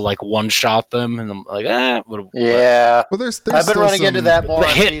will like one shot them, and I'm like, yeah. Well, there's I've been running into that more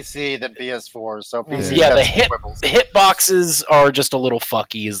on PC than PS4. So PC, the hit boxes are just a little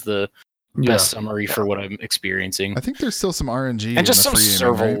fucky. Is the best summary for what I'm experiencing. I think there's still some RNG and just some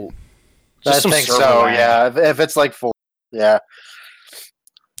servo. Right? I think so. Yeah, if it's like full, yeah.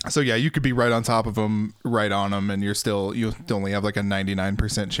 So yeah, you could be right on top of them, right on them, and you only have like a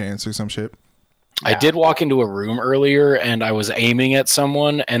 99% chance or some shit. Yeah. I did walk into a room earlier, and I was aiming at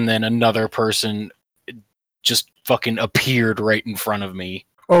someone, and then another person just fucking appeared right in front of me.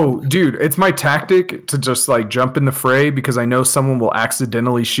 Oh, dude, it's my tactic to just like jump in the fray because I know someone will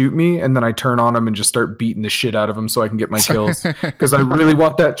accidentally shoot me, and then I turn on them and just start beating the shit out of them so I can get my kills. Because I really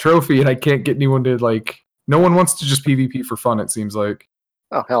want that trophy, and I can't get anyone to like. No one wants to just PvP for fun. It seems like.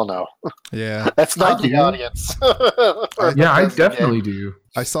 Oh hell no! Yeah, That's not I the do. audience. Yeah, I definitely do.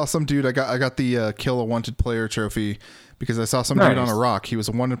 I saw some dude. I got the kill a wanted player trophy because I saw some dude on Nice. a rock. He was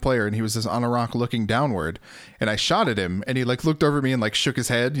a wanted player, and he was just on a rock looking downward. And I shot at him, and he like looked over at me and like shook his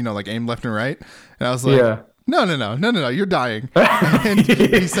head, like aimed left and right. And I was like, Yeah. no, you're dying. And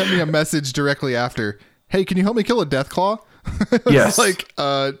he sent me a message directly after. Hey, can you help me kill a Deathclaw? I was Yes. like,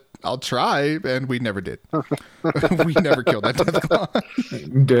 I'll try, and we never did. We never killed that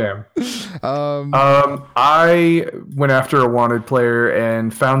Deathclaw. Damn. I went after a wanted player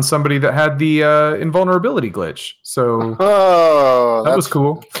and found somebody that had the invulnerability glitch. So Oh, that was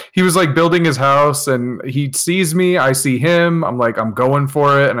cool. He was like building his house and he sees me. I see him. I'm like, I'm going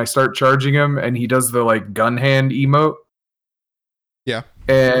for it. And I start charging him. And he does the like gun hand emote. Yeah.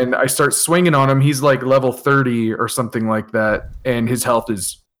 And I start swinging on him. He's like level 30 or something like that. And his health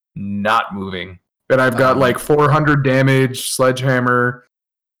is not moving. And I've got like 400 damage, sledgehammer.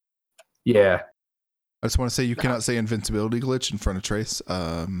 Yeah. I just want to say you cannot say invincibility glitch in front of Trace. It's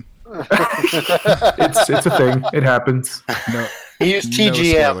a thing. It happens. No, He used no TGM.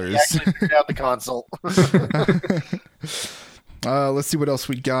 He spoilers. actually figured out the console. Let's see what else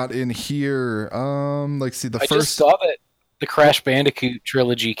we got in here. Let's see the I just first. saw that the Crash Bandicoot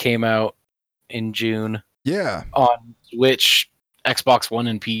trilogy came out in June Yeah, on Switch, Xbox One,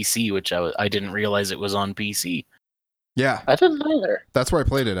 and PC, which I didn't realize it was on PC. yeah, I didn't either. that's where I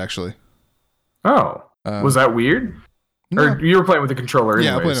played it actually. Oh. Was that weird? No. Or you were playing with the controller anyways?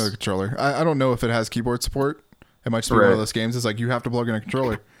 Yeah, I'm playing with a controller. I don't know if it has keyboard support. It might just be one Right. of those games. It's like you have to plug in a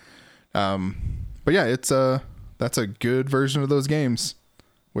controller. But yeah, it's that's a good version of those games,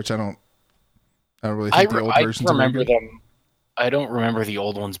 which I don't really think the old I versions are very remember good. them. I don't remember the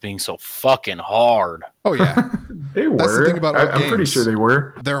old ones being so fucking hard. Oh yeah, They were. That's the thing about old I'm pretty games. sure they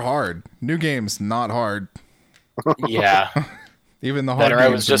were. they're hard. New games not hard. Yeah, Even the hard that or games I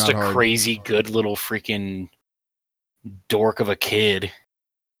was are just not a hard. crazy good little freaking dork of a kid.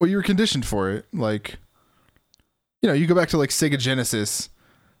 Well, you were conditioned for it. Like, you go back to like Sega Genesis,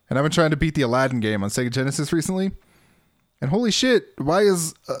 and I've been trying to beat the Aladdin game on Sega Genesis recently. And holy shit, why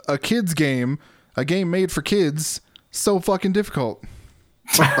is a kid's game, a game made for kids, so fucking difficult?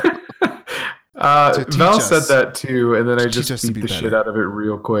 teach Val us. said that too, and then I To teach just us to beat be the better. shit out of it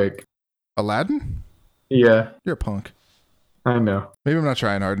real quick. Aladdin? Yeah, You're a punk. I know. Maybe I'm not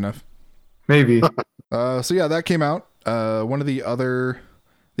trying hard enough. Maybe. So yeah, that came out. One of the other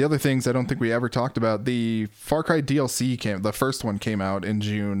things I don't think we ever talked about, the Far Cry DLC the first one came out in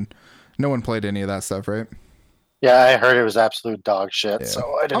June. No one played any of that stuff, right? Yeah, I heard it was absolute dog shit, Yeah.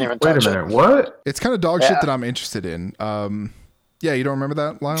 so I didn't even Wait a touch minute. it. What? It's kind of dog shit Yeah. that I'm interested in. Yeah, you don't remember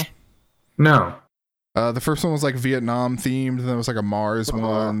that, Lyle? No. The first one was like Vietnam themed, then there was like a Mars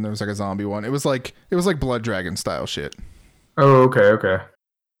one, there was like a zombie one. It was like Blood Dragon style shit. Oh, okay.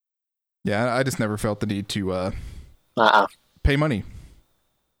 Yeah, I just never felt the need to Uh-uh. pay money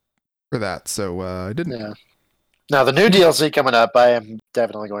for that, so I didn't. Yeah. Now the new DLC coming up, I am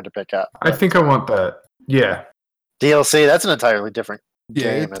definitely going to pick up. I think I want that. Yeah. DLC, that's an entirely different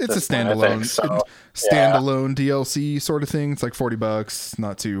Yeah, game. at it's a this point, I standalone, think, so, standalone DLC sort of thing. It's like $40,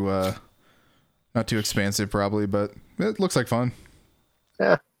 not too expensive probably, but it looks like fun.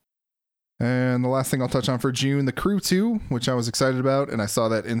 Yeah. And the last thing I'll touch on for June, The Crew 2, which I was excited about, and I saw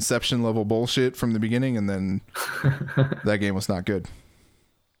that Inception level bullshit from the beginning, and then that game was not good.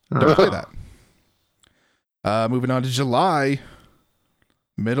 Don't play that. Moving on to July,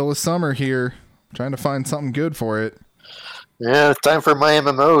 middle of summer here. Trying to find something good for it. Yeah, it's time for my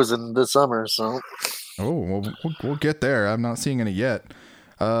MMOs in the summer, so. Oh, well, we'll get there. I'm not seeing any yet.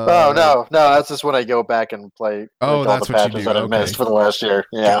 Oh, no, that's just when I go back and play Oh, all that's the what you patches do, that I okay. missed for the last year.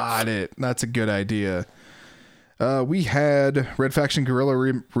 Yeah. Got it. That's a good idea. We had Red Faction Guerrilla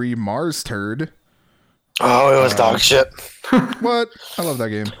Mars Turd. Oh, it was dog shit. What? I love that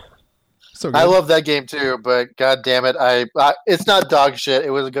game. So good. I love that game too, but god damn it, I it's not dog shit.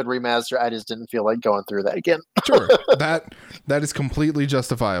 It was a good remaster. I just didn't feel like going through that again. Sure. That is completely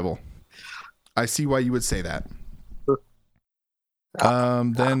justifiable. I see why you would say that.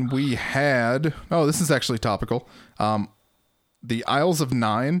 Then we had this is actually topical. The Isles of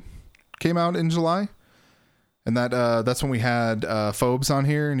Nine came out in July. And that's when we had Phobes on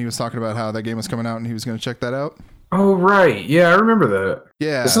here, and he was talking about how that game was coming out and he was going to check that out. Oh, right. Yeah, I remember that.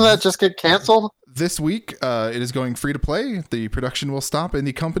 Yeah. Doesn't that just get canceled? This week, it is going free to play. The production will stop and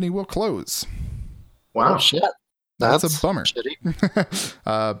the company will close. Wow. Oh, shit. That's a bummer.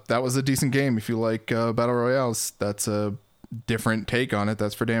 Shitty. That was a decent game. If you like battle royales, that's a different take on it.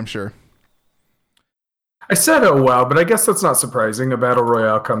 That's for damn sure. I said, oh wow, but I guess that's not surprising. A battle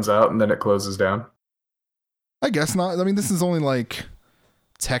royale comes out and then it closes down. I guess not. I mean, this is only like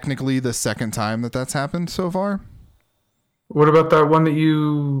technically the second time that's happened so far. What about that one that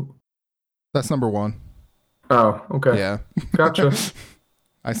you... That's number one. Oh, okay. Yeah. Gotcha.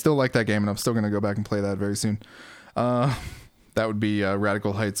 I still like that game, and I'm still going to go back and play that very soon. That would be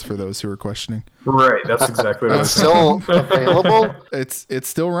Radical Heights for those who are questioning. Right, that's exactly what I was Still available? It's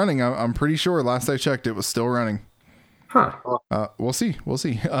still running. I'm pretty sure. Last I checked, it was still running. Huh. We'll see.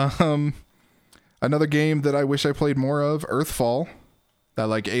 Another game that I wish I played more of, Earthfall, that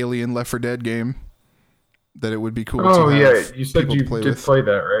like Alien Left 4 Dead game. That it would be cool. Oh to yeah, have you said people you to play did with. play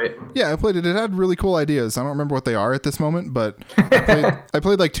that, right? Yeah, I played it. It had really cool ideas. I don't remember what they are at this moment, but I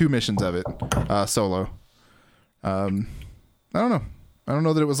played like 2 missions of it solo. I don't know. I don't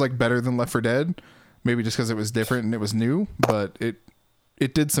know that it was like better than Left 4 Dead. Maybe just because it was different and it was new, but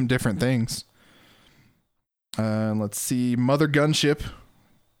it did some different things. Let's see, Mother Gunship,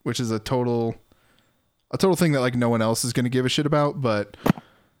 which is a total thing that like no one else is going to give a shit about, but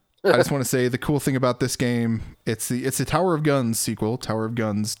I just want to say the cool thing about this game, it's the Tower of Guns sequel, Tower of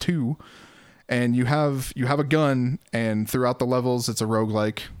Guns 2, and you have a gun, and throughout the levels, it's a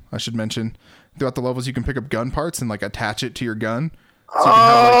roguelike, I should mention. Throughout the levels, you can pick up gun parts and like attach it to your gun. So you can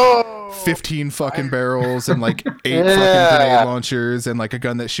have like 15 fucking barrels and like 8 fucking grenade launchers and like a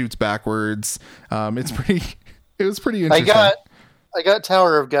gun that shoots backwards. It was pretty interesting. I got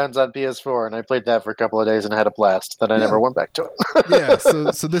Tower of Guns on PS4, and I played that for a couple of days and had a blast. Then I never went back to it. Yeah,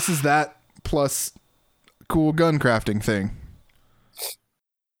 so this is that plus cool gun crafting thing.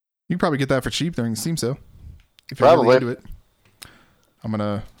 You can probably get that for cheap during Steam sale. If you're really into it. I'm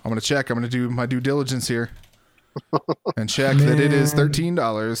gonna check. I'm gonna do my due diligence here and check that it is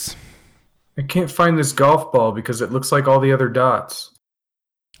 $13. I can't find this golf ball because it looks like all the other dots.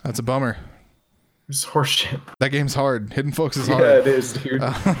 That's a bummer. It's horseshit. That game's hard. Hidden Focus is hard. Yeah, it is, dude.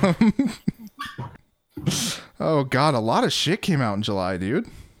 Oh god, a lot of shit came out in July, dude.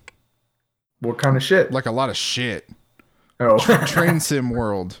 What kind of shit? Like a lot of shit. Oh, Train Sim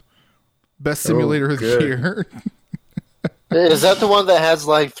World, best simulator of the good. year. Is that the one that has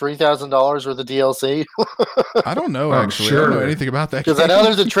like $3,000 worth of DLC? I don't know I'm actually. I sure. don't know anything about that. Because I know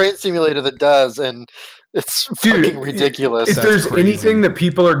there's a train simulator that does, and it's Dude, fucking ridiculous. If That's there's crazy. anything that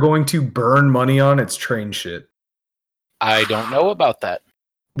people are going to burn money on, it's train shit. I don't know about that.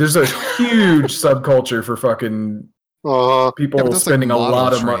 There's a huge subculture for fucking people Yeah, but that's, like, spending a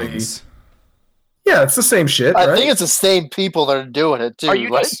lot of money. trains. Yeah, it's the same shit, I right? think it's the same people that are doing it too. Are you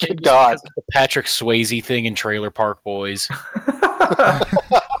like, just saying good God. because of the Patrick Swayze thing in Trailer Park Boys?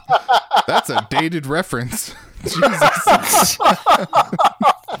 That's a dated reference. Jesus.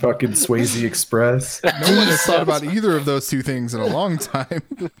 Fucking Swayze Express. No one has thought about either of those two things in a long time.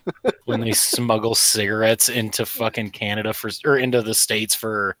 When they smuggle cigarettes into fucking Canada or into the States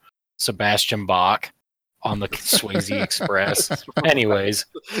for Sebastian Bach on the Swayze Express. Anyways,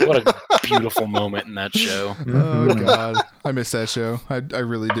 what a beautiful moment in that show. Oh god, I miss that show. I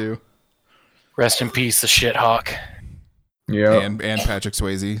really do. Rest in peace, the shithawk. Yeah. And Patrick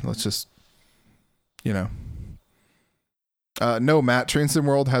Swayze. Let's just, no, Matt. Train Sim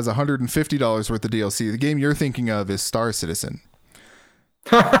World has $150 worth of DLC. The game you're thinking of is Star Citizen.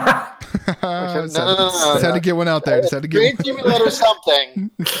 Just had to get one out there. Just had to Train get. simulator something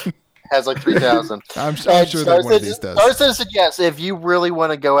has like 3,000. I'm sure that one of these does. Star Citizen, yes. If you really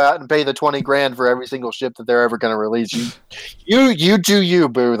want to go out and pay the $20,000 for every single ship that they're ever going to release, you do you,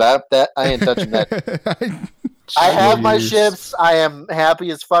 boo. That I ain't touching that. I have my ships. I am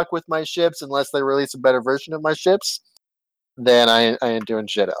happy as fuck with my ships, unless they release a better version of my ships. Then I ain't doing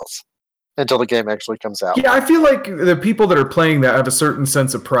shit else until the game actually comes out. Yeah, I feel like the people that are playing that have a certain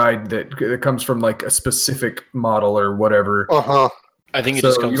sense of pride that comes from like a specific model or whatever. I think it So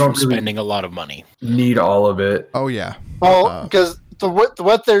just you comes don't from really- spending a lot of money. Need all of it. Oh yeah. Well, because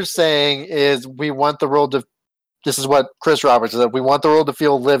what they're saying is we want the world to. This is what Chris Roberts said. We want the world to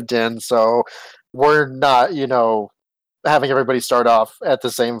feel lived in, so we're not, having everybody start off at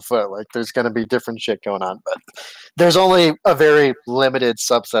the same foot. Like, there's going to be different shit going on, but there's only a very limited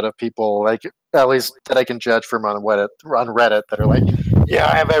subset of people, like at least that I can judge from on Reddit, that are like,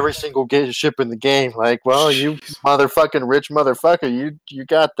 yeah, I have every single ship in the game. Like, well, you motherfucking rich motherfucker, you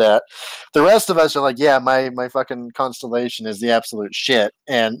got that. The rest of us are like, yeah, my fucking constellation is the absolute shit,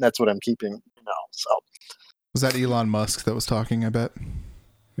 and that's what I'm keeping. So Was that Elon Musk that was talking? I bet.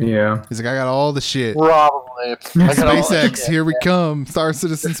 Yeah. He's like, I got all the shit. probably. Definitely. I got all that SpaceX, shit. here we come. Star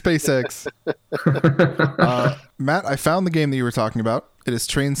Citizen SpaceX. Matt, I found the game that you were talking about. It is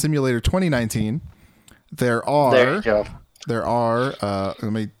Train Simulator 2019. There There you are go. I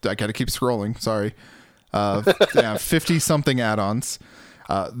gotta keep scrolling, sorry. 50 something add-ons.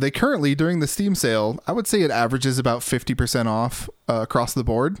 They currently, during the Steam sale, I would say it averages about 50% off across the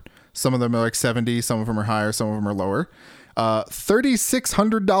board. Some of them are like 70, some of them are higher, some of them are lower.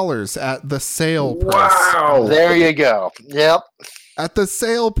 $3,600 at the sale price. Wow. There you go. Yep. At the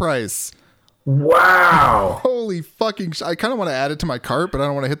sale price. Wow. Holy fucking I kind of want to add it to my cart, but I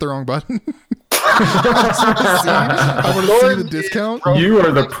don't want to hit the wrong button. I want to see the discount. You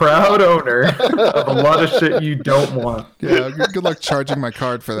are the proud owner of a lot of shit you don't want. Yeah, good luck charging my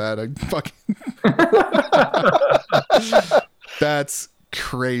card for that. That's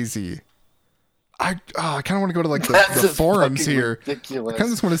crazy. I kind of want to go to like the forums here. Ridiculous. I kind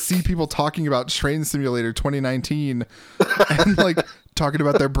of just want to see people talking about Train Simulator 2019 and like talking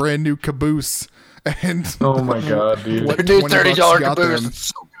about their brand new caboose and Oh my god, dude. what New $20 $30 got caboose. them. It's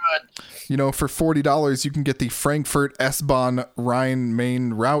so good. You know, for $40 you can get the Frankfurt S-Bahn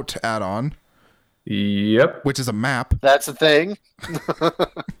Rhine-Main route add-on, Yep. which is a map. That's the thing.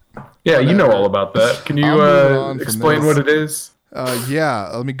 Yeah, you know all about that. Can you I'm moving on from explain this. what it is?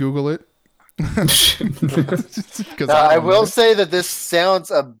 Yeah, let me Google it. 'Cause I don't will know. say that this sounds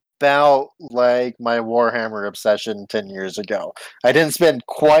about like my Warhammer obsession 10 years ago. I didn't spend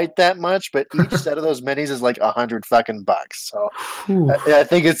quite that much, but each set of those minis is like $100 fucking bucks. So I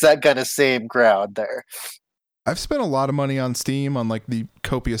think it's that kind of same crowd there. I've spent a lot of money on Steam on like the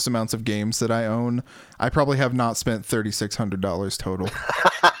copious amounts of games that I own. I probably have not spent $3,600 total.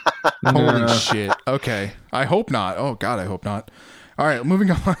 Holy shit. Okay. I hope not. Oh god, I hope not. All right,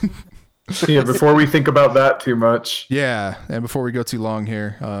 moving on. Yeah, before we think about that too much. Yeah, and before we go too long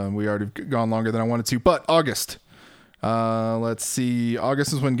here, we already gone longer than I wanted to. But August. Let's see.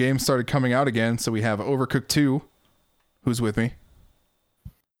 August is when games started coming out again. So we have Overcooked 2. Who's with me?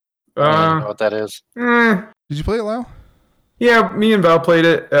 I don't even know what that is. Did you play it, Lau? Yeah, me and Val played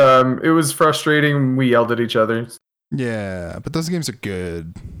it. It was frustrating. We yelled at each other. Yeah, but those games are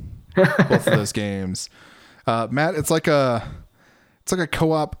good. Both of those games. Matt, it's like a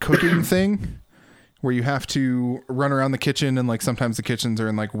co-op cooking thing where you have to run around the kitchen, and like sometimes the kitchens are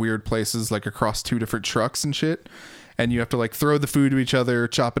in like weird places, like across two different trucks and shit. And you have to like throw the food to each other,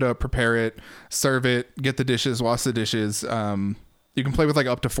 chop it up, prepare it, serve it, get the dishes, wash the dishes. You can play with like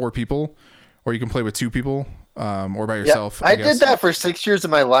up to 4 people, or you can play with 2 people, or by yourself. I guess. did that for 6 years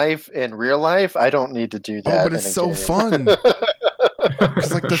of my life in real life. I don't need to do that. Oh, but it's so fun.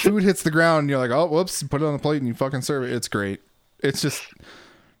 Because like the food hits the ground, and you're like, oh, whoops, put it on the plate, and you fucking serve it. It's great. It's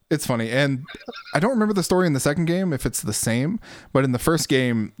funny. And I don't remember the story in the second game, if it's the same, but in the first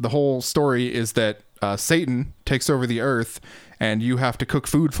game, the whole story is that Satan takes over the earth, and you have to cook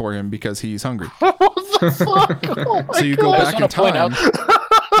food for him because he's hungry. What the fuck? Oh my So you go God. back in just wanna time.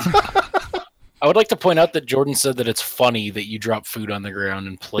 I would like to point out that Jordan said that it's funny that you drop food on the ground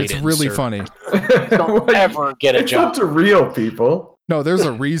and plate It's it. and really serve funny. Don't ever get a It's up job. to real people. No, there's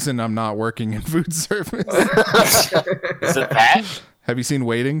a reason I'm not working in food service. Is it that? Have you seen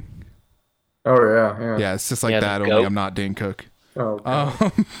Waiting? Oh yeah. Yeah, it's just like Yeah, the that, only goat. I'm not Dane Cook. Oh, God.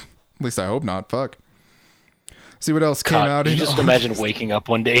 At least I hope not. Fuck. See what else came God, out you in just August. imagine waking up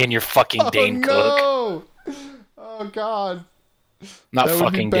one day and you're fucking Dane Cook. Oh, no. Oh, God. Not that would be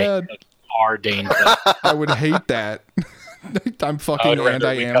fucking bad. Dane Cook. You are Dane Cook. I would hate that. I'm fucking rather and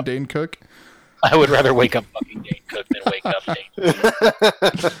I wake am up- Dane Cook. I would rather wake up fucking Dane Cook than wake up Dane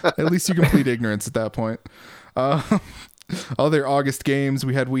Cook. At least you complete ignorance at that point. Other August games,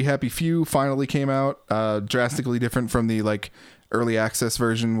 we had We Happy Few finally came out. Drastically different from the like early access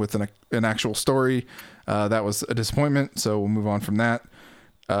version with an actual story. That was a disappointment, so we'll move on from that.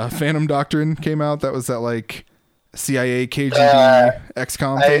 Phantom Doctrine came out. That was that like CIA, KGB,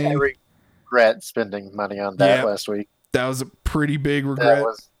 XCOM I thing. regret spending money on that Yeah. last week. That was a pretty big That regret.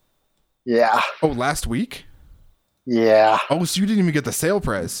 was, yeah, Oh, last week? yeah. Oh, so you didn't even get the sale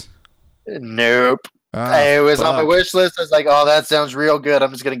price. Nope. Ah, It was on my fuck. wish list. I was like, "Oh, that sounds real good.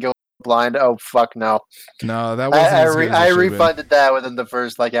 I'm just gonna go blind." Oh, fuck no! No, that wasn't as good as it I should've been. refunded that within the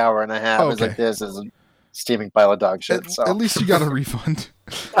first like hour and a half. I was Okay. like, "This is a steaming pile of dog shit." So At least you got a refund.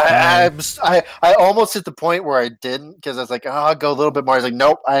 I almost hit the point where I didn't because I was like, "Oh, I'll go a little bit more." I was like,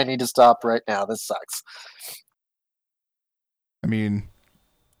 "Nope, I need to stop right now. This sucks." I mean,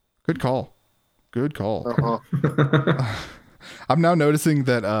 good call. Good call. Uh-huh. I'm now noticing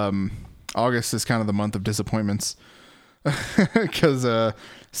that August is kind of the month of disappointments because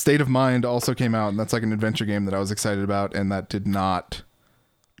State of Mind also came out, and that's like an adventure game that I was excited about, and that did not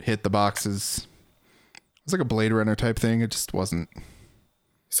hit the boxes was like a Blade Runner type thing. It just wasn't.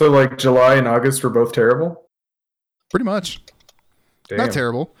 So like July and August were both terrible? Pretty much. Damn. Not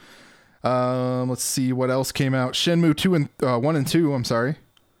terrible. Let's see what else came out. Shenmue 1 and 2, I'm sorry.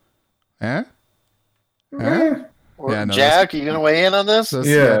 Eh? Eh. Yeah, no, Jack, are you gonna weigh in on this?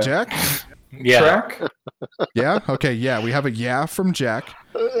 Yeah. Jack? Yeah. Track? Yeah? Okay, yeah. We have a yeah from Jack.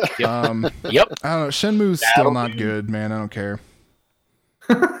 Yep. I don't know. Shenmue's still not good, man. I don't care.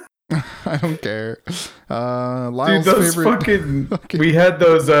 I don't care. Lyle's Dude, those favorite. fucking... Okay. We had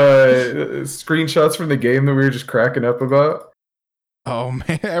those screenshots from the game that we were just cracking up about. Oh,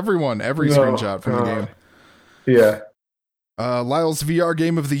 man. Every No. screenshot from the game. Yeah. Lyle's VR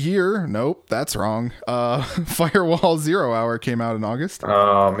game of the year. Nope, that's wrong. Firewall 0 Hour came out in August.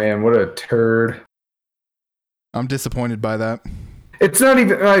 Oh, man, what a turd. I'm disappointed by that. It's not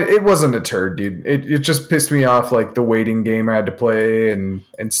even... it wasn't a turd, dude. It just pissed me off, like, the waiting game I had to play and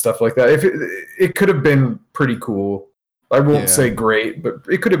stuff like that. If it could have been pretty cool. I won't say great, but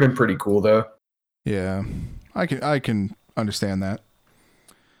it could have been pretty cool, though. Yeah, I can understand that.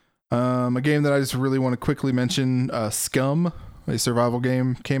 A game that I just really want to quickly mention, Scum, a survival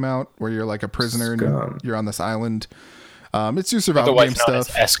game, came out where you're like a prisoner Scum. and you're on this island. It's your survival Otherwise game known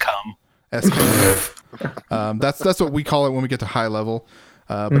stuff. as SCOM. That's what we call it when we get to high level.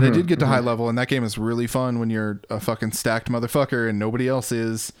 But I did get to high level, and that game is really fun when you're a fucking stacked motherfucker and nobody else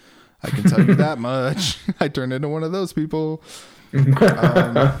is. I can tell you that much. I turned into one of those people.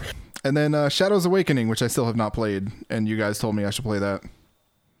 And then Shadows Awakening, which I still have not played, and you guys told me I should play that.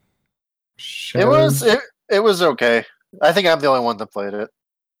 It was okay. I think I'm the only one that played it.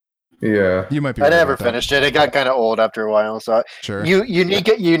 Yeah. You might be. I right never about that. finished it. It got kind of old after a while. So Sure.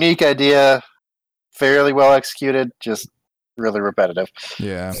 unique idea, fairly well executed, just really repetitive.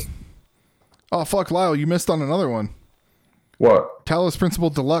 Yeah. Oh fuck, Lyle, you missed on another one. What? Talos Principle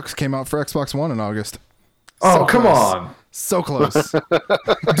Deluxe came out for Xbox One in August. Oh, So come close. on. So close.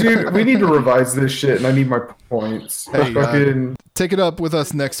 Dude, we need to revise this shit, and I need my points. Hey, Fucking... Take it up with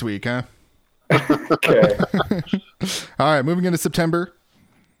us next week, huh? Okay. All right, moving into September,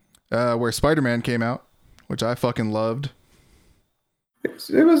 where Spider-Man came out, which I fucking loved.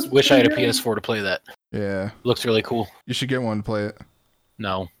 It was... Wish I had a PS4 to play that. Yeah, Looks really cool. you should get one to play it.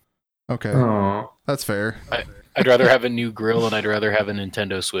 No. Okay, Oh. that's fair. I'd rather have a new grill and I'd rather have a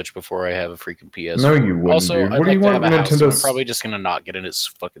Nintendo Switch before I have a freaking PS4. No, you wouldn't, Also, dude. I'd What do like you to want have a house, so Nintendo... I'm probably just gonna not get in its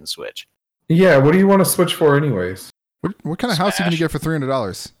fucking Switch. Yeah, what do you want to switch for anyways? What kind of house are you gonna Smash. get for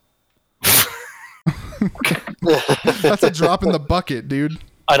 $300? That's a drop in the bucket, dude.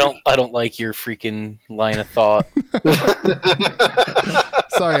 I don't like your freaking line of thought.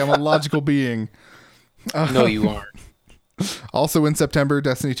 Sorry, I'm a logical being. No, you aren't. Also in September,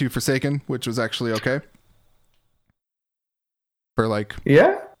 Destiny 2 Forsaken, which was actually okay. For like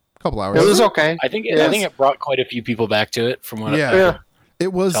Yeah? a couple hours. It was okay. I think it brought quite a few people back to it from what Yeah. Yeah.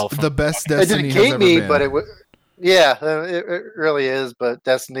 It was Tell from the best It Destiny didn't has keep ever me, been. but it really is. But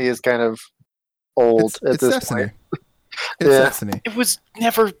Destiny is kind of old at it's this Destiny. point. It's Yeah. Destiny. it was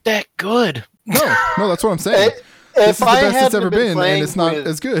never that good. No, that's what I'm saying. This is the I best it's hadn't ever been, and playing it's not with-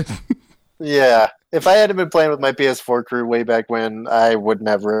 as good. Yeah, if I hadn't been playing with my PS4 crew way back when, I would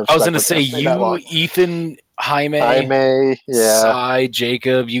never have. I was stuck gonna with say Destiny that you, long. Ethan, Jaime, I may, yeah. Sai,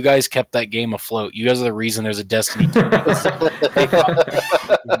 Jacob, you guys kept that game afloat. You guys are the reason there's a Destiny 2.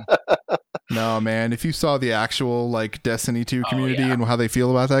 No, man. If you saw the actual like Destiny 2 community yeah. and how they feel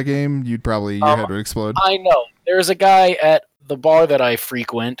about that game, you'd probably your head would explode. I know. There's a guy at the bar that I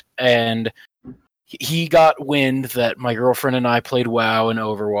frequent, and he got wind that my girlfriend and I played WoW and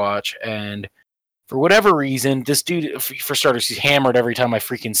Overwatch, and for whatever reason, this dude, for starters, he's hammered every time I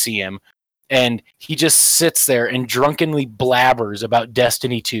freaking see him, and he just sits there and drunkenly blabbers about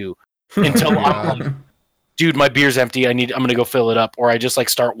Destiny 2 until I'm like, dude, my beer's empty. I'm gonna go fill it up, or I just like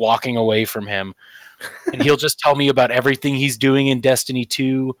start walking away from him, and he'll just tell me about everything he's doing in Destiny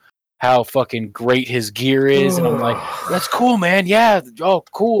 2. How fucking great his gear is, and I'm like, that's cool, man. Yeah, oh,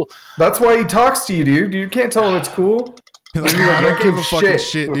 cool. That's why he talks to you, dude. You can't tell him it's cool. Like, You're like, I don't give a fucking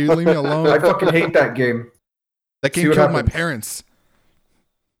shit, dude. Leave me I alone. fucking hate that game. That See game what killed my happens. parents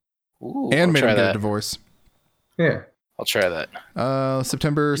Ooh, and I'll made try them get a that. divorce. Yeah. I'll try that.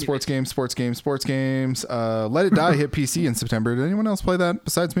 September, sports games. Let It Die hit PC in September. Did anyone else play that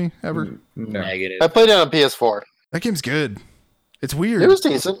besides me ever? No. Negative. I played it on PS4. That game's good. It's weird, It was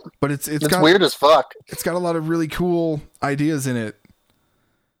decent. but it's It's got weird as fuck. it's got a lot of really cool ideas in it.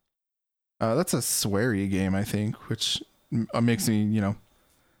 That's a sweary game, I think, which makes me,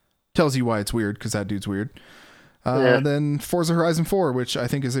 tells you why it's weird, because that dude's weird. Yeah. Then Forza Horizon 4, which I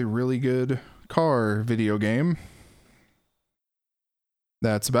think is a really good car video game.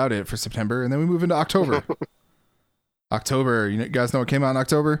 That's about it for September, and then we move into October. October, you guys know what came out in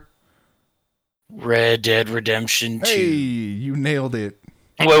October? Red Dead Redemption 2. Hey, you nailed it.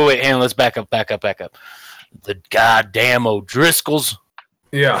 Wait, hang on. Let's back up. The goddamn O'Driscolls.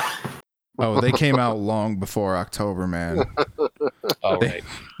 Yeah. Oh, they came out long before October, man. All right.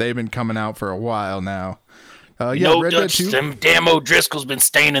 They've been coming out for a while now. Yeah, No, Red Dead Dutch, 2. them damn O'Driscolls been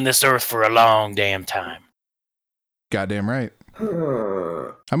staining this earth for a long damn time. Goddamn right.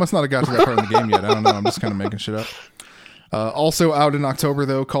 I must not have got to that part of the game yet. I don't know. I'm just kind of making shit up. Also out in October,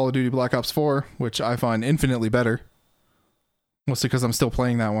 though, Call of Duty Black Ops 4, which I find infinitely better. Mostly because I'm still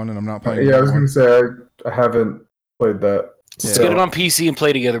playing that one and I'm not playing Yeah, I was one. going to say, I haven't played that. Let's get it on PC and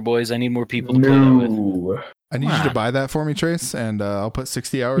play together, boys. I need more people to play that with. No. I need you to buy that for me, Trace, and I'll put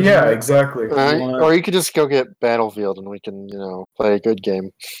 60 hours Yeah, in it. exactly. Or you could just go get Battlefield and we can, play a good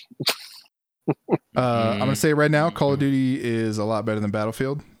game. I'm going to say right now, Call of Duty is a lot better than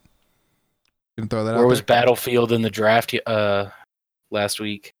Battlefield. Gonna throw that Where out was there. Battlefield in the draft last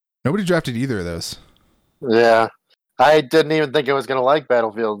week? Nobody drafted either of those. Yeah. I didn't even think I was going to like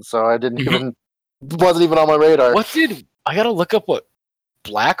Battlefield, so I didn't even, wasn't even on my radar. I gotta look up what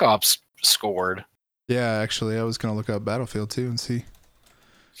Black Ops scored. Yeah, actually, I was going to look up Battlefield too and see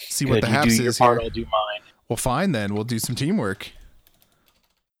what Good, the you haps do your is part, here. I'll do mine. Well, fine then. We'll do some teamwork.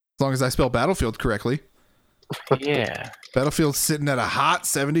 As long as I spell Battlefield correctly. Yeah. Battlefield's sitting at a hot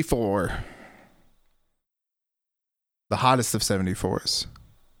 74. The hottest of 74s.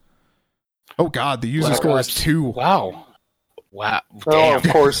 Oh God, the user Black score is Ops. 2. Wow. Oh, Damn. of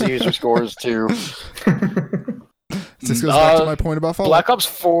course, the user scores too. This goes back to my point about Fallout. Black Ops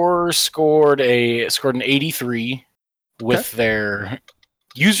 4 scored an 83 with their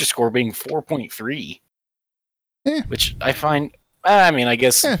user score being 4.3. Eh. Which I find, I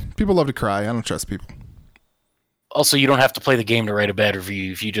guess People love to cry. I don't trust people. also you don't have to play the game to write a bad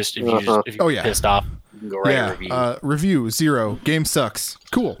review. If you're Oh, yeah. pissed off, you can go write a review. Review 0. Game sucks.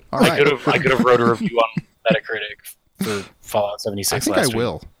 Cool. All I right. could have wrote a review on Metacritic for Fallout 76 I think last I week.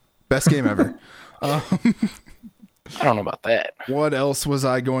 will. Best game ever. I don't know about that. What else was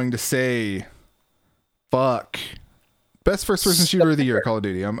I going to say? Fuck. Best first person shooter of the year, Call of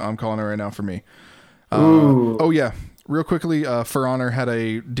Duty. I'm calling it right now for me. Ooh. Oh yeah, real quickly, For Honor had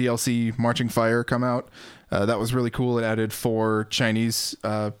a DLC, Marching Fire, come out. That was really cool. It added 4 Chinese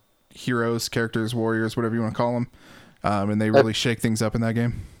heroes, characters, warriors, whatever you want to call them, and they really shake things up in that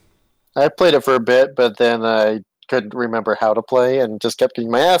game. I played it for a bit, but then I couldn't remember how to play and just kept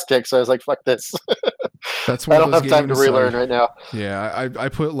getting my ass kicked, so I was like, fuck this. That's one I of don't those have time to games, relearn right now. Yeah, I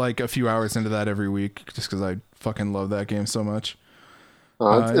put like a few hours into that every week just because I fucking love that game so much.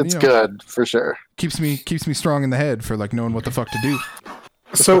 It's good, for sure. Keeps me strong in the head for like knowing what the fuck to do.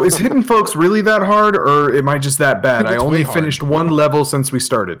 So is Hidden Folks really that hard, or am I just that bad? I It's only way hard. finished one level since we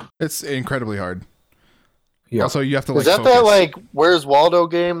started. It's incredibly hard. Yeah. Also, you have to like Is that focus. that, like, Where's Waldo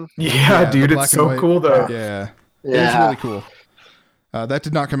game? Yeah, the dude, black it's and so white. cool though. Yeah. It was Yeah. really cool. That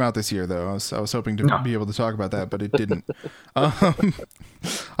did not come out this year, though. I was hoping to No. be able to talk about that, but it didn't.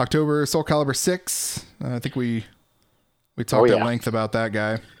 October, Soul Calibur 6. I think we talked at yeah. length about that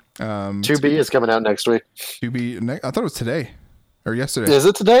guy. 2B is coming out next week. I thought it was today or yesterday Is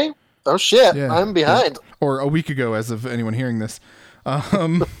it today? Oh, shit. Yeah. I'm behind. or a week ago, as of anyone hearing this.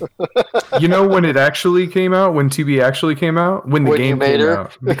 You know when it actually came out? When 2B actually came out? When the When you game made came her?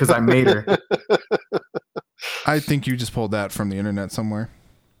 out? Because I made her. I think you just pulled that from the internet somewhere.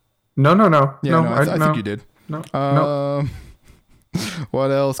 No. Yeah, no, no, I think you did. No.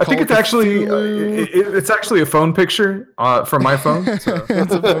 What else? I think Call it's of actually Cthulhu. it's actually a phone picture from my phone. So.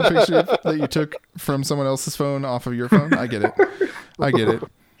 It's a phone picture that you took from someone else's phone off of your phone. I get it.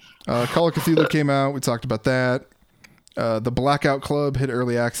 Call of Cthulhu came out. We talked about that. The Blackout Club hit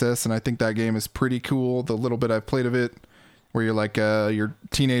early access, and I think that game is pretty cool. The little bit I've played of it, where you're like you're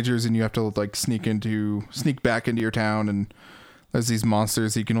teenagers and you have to like sneak back into your town, and there's these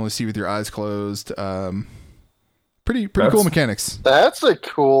monsters that you can only see with your eyes closed. Pretty cool mechanics. That's a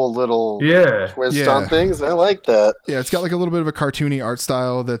cool little twist Yeah. on things. I like that. Yeah, it's got like a little bit of a cartoony art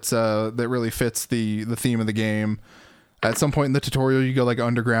style that really fits the theme of the game. At some point in the tutorial, you go like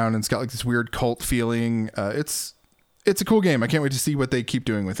underground, and it's got like this weird cult feeling. It's a cool game. I can't wait to see what they keep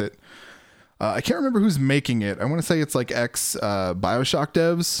doing with it. I can't remember who's making it. I want to say it's like ex BioShock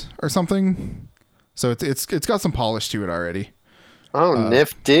devs or something. So it's got some polish to it already. Oh,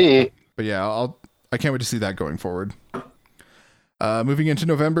 nifty. But yeah, I can't wait to see that going forward. Moving into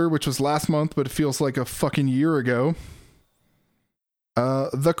November, which was last month, but it feels like a fucking year ago.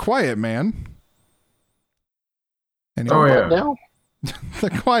 The Quiet Man. Anyone? Oh, yeah. What now? The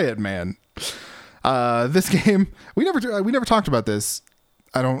Quiet Man. This game, we never talked about this.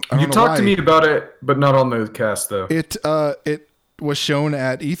 I don't You know talked why. to me about it, but not on the cast though. It was shown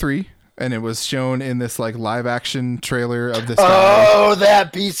at E3, and it was shown in this like live action trailer of this guy. Oh,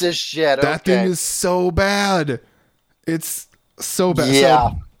 that piece of shit. That Okay. thing is so bad. It's so bad.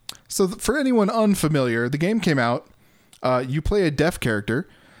 Yeah. So for anyone unfamiliar, the game came out. You play a deaf character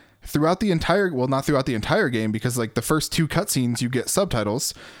throughout the entire. Well, not throughout the entire game, because like the first 2 cutscenes you get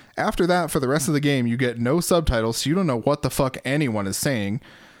subtitles. After that, for the rest of the game, you get no subtitles, so you don't know what the fuck anyone is saying.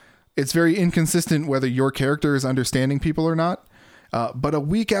 It's very inconsistent whether your character is understanding people or not. But a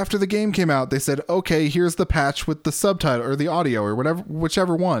week after the game came out, they said, "Okay, here's the patch with the subtitle or the audio or whatever,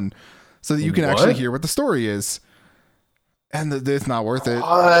 whichever one, so that you can actually hear what the story is." And it's not worth it.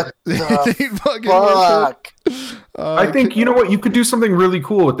 What It ain't the fucking worth fuck? it. I think you know what, you could do something really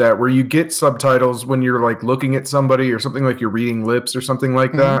cool with that, where you get subtitles when you're like looking at somebody or something, like you're reading lips or something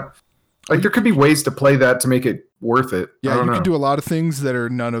like that. Like there could be ways to play that to make it worth it. I Yeah, don't you know. can do a lot of things that are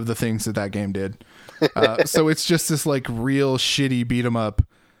none of the things that game did. So it's just this like real shitty beat 'em up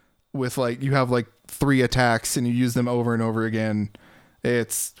with like you have like 3 attacks and you use them over and over again.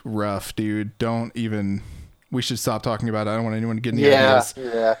 It's rough, dude. Don't even. We should stop talking about it. I don't want anyone to get any ideas.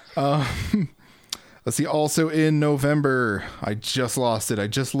 Yeah. Let's see. Also in November, I just lost it. I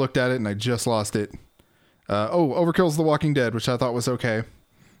just looked at it and I just lost it. Overkill's The Walking Dead, which I thought was okay.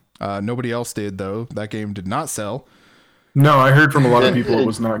 Nobody else did though. That game did not sell. No, I heard from a lot of people it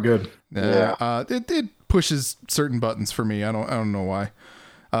was not good. Yeah. It pushes certain buttons for me. I don't know why.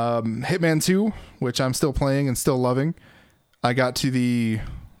 Hitman 2, which I'm still playing and still loving. I got to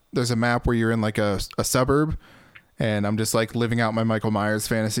there's a map where you're in like a suburb, and I'm just like living out my Michael Myers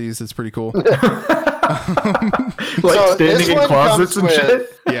fantasies. It's pretty cool. Like So standing this in one closets and comes shit.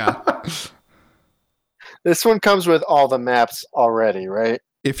 Yeah. This one comes with all the maps already, right?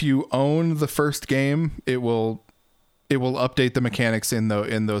 If you own the first game, it will update the mechanics in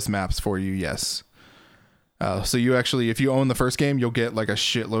those maps for you. Yes. So you actually, if you own the first game, you'll get like a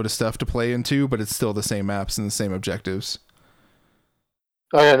shitload of stuff to play into, but it's still the same maps and the same objectives.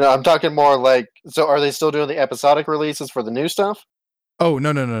 Okay, no, I'm talking more like. So, are they still doing the episodic releases for the new stuff? Oh,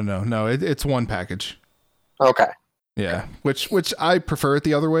 no. It's one package. Okay. Yeah, which I prefer it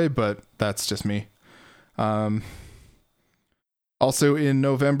the other way, but that's just me. Also in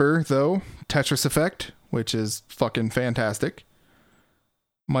November, though, Tetris Effect, which is fucking fantastic.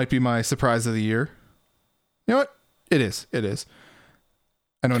 Might be my surprise of the year. You know what? It is.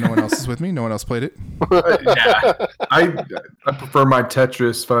 I know no one else is with me. No one else played it. Yeah. I prefer my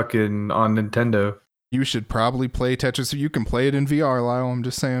Tetris fucking on Nintendo. You should probably play Tetris. You can play it in VR, Lyle. I'm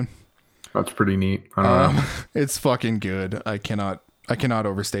just saying. That's pretty neat. I don't know. It's fucking good. I cannot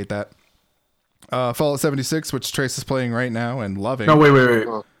overstate that. Fallout 76, which Trace is playing right now and loving. No, wait.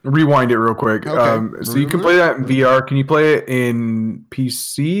 Rewind it real quick. Okay. So you can play that in VR. Can you play it in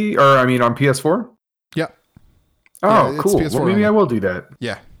PC on PS4? Yeah. Oh, Yeah, it's cool. PS4 Well, maybe only. I will do that.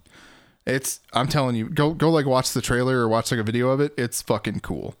 Yeah. I'm telling you, go like watch the trailer or watch like a video of it. It's fucking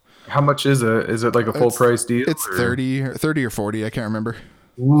cool. How much is it? Is it like a full price deal? It's 30 or 40. I can't remember.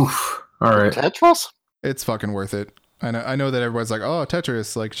 Oof. All right. Tetris? It's fucking worth it. I know that everyone's like, oh,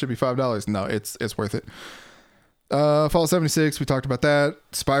 Tetris like should be $5. No, it's worth it. Fallout 76, we talked about that.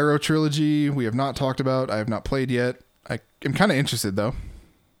 Spyro Trilogy, we have not talked about. I have not played yet. I am kind of interested though.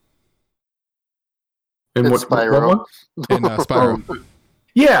 In It's what Spyro. one? In Spyro.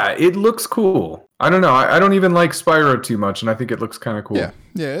 Yeah, it looks cool. I don't know. I don't even like Spyro too much, and I think it looks kind of cool.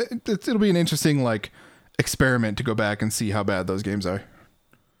 Yeah. It'll be an interesting like experiment to go back and see how bad those games are.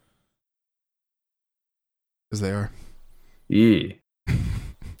 As they are. Yeah. I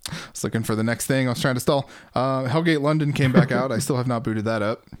was looking for the next thing. I was trying to stall. Hellgate London came back out. I still have not booted that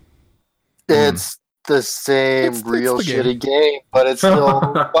up. It's the same It's real the game. shitty game, but it's still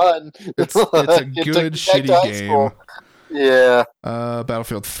fun. It's a It good took me back to shitty high game. school. Yeah.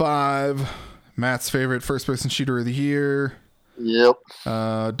 Battlefield 5, Matt's favorite first-person shooter of the year. Yep.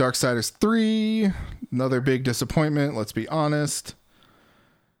 Darksiders 3, another big disappointment. Let's be honest.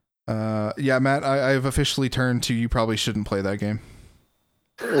 Yeah, Matt, I've officially turned to you probably shouldn't play that game.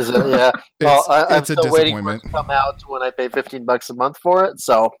 Is it? Yeah. Well, I'm it's a still waiting for it disappointment. to come out when I pay $15 a month for it.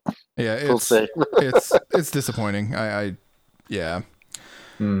 So Yeah, we'll see. it's disappointing. Yeah.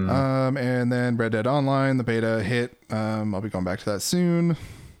 And then Red Dead Online, the beta hit. I'll be going back to that soon.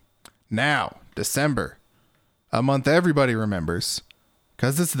 Now, December, a month everybody remembers,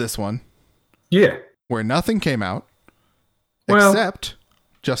 because it's this one Yeah. where nothing came out Well- except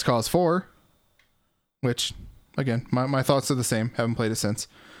Just Cause 4, which, again, my thoughts are the same. Haven't played it since.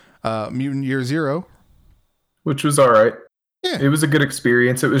 Mutant Year Zero. Which was all right. Yeah. It was a good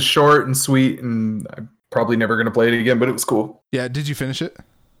experience. It was short and sweet, and probably never going to play it again, but it was cool. Yeah, did you finish it?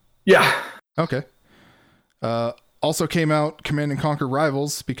 Yeah. Okay. Also came out Command and Conquer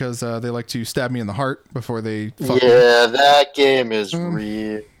Rivals because they like to stab me in the heart before they fuck me. Yeah, that game is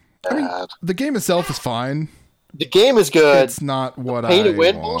real bad. I mean, the game itself is fine. The game is good. It's not what Pay to I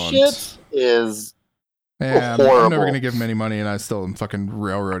win want. bullshit is Yeah, horrible. I'm never gonna give them any money, and I still am fucking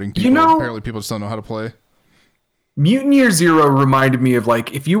railroading people. You know- Apparently, people just don't know how to play. Mutant Year Zero reminded me of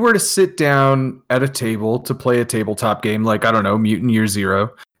like if you were to sit down at a table to play a tabletop game, like I don't know, Mutant Year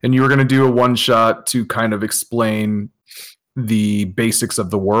Zero, and you were going to do a one shot to kind of explain the basics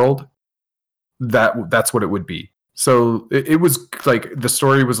of the world. That's what it would be. So it was like the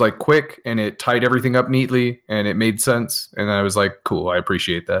story was like quick and it tied everything up neatly and it made sense. And I was like, cool, I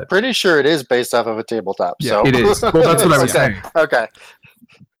appreciate that. pretty sure it is based off of a tabletop. Yeah, so It is. Well, that's what I was saying. Okay.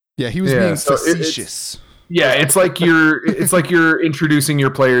 Yeah, he was Yeah, being so facetious. Yeah, it's like you're introducing your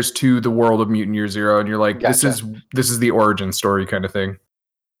players to the world of Mutant Year Zero, and you're like, Gotcha. this is the origin story kind of thing.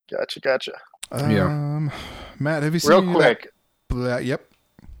 Gotcha. Matt, have you seen Real any of quick, that? Yep.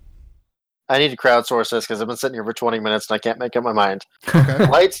 I need to crowdsource this because I've been sitting here for 20 minutes and I can't make up my mind. Okay.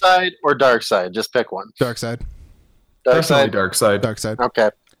 Light side or dark side? Just pick one. Dark side. Dark Definitely side. Dark Side. Dark side. Okay.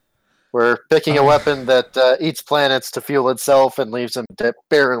 We're picking a weapon that eats planets to fuel itself and leaves them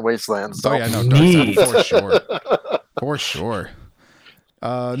barren wastelands. So. Oh yeah, no, Neat. Dark side for sure. For sure.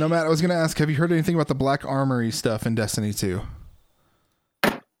 No, Matt, I was gonna ask, have you heard anything about the Black Armory stuff in Destiny 2?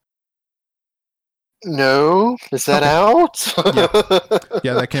 No, is that out?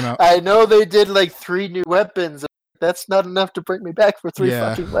 Yeah, that came out. I know they did like 3 new weapons. That's not enough to bring me back for 3 Yeah.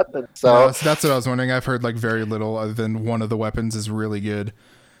 fucking weapons. So So that's what I was wondering. I've heard like very little other than one of the weapons is really good.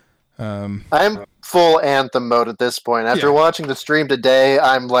 I'm full Anthem mode at this point. After Yeah. watching the stream today,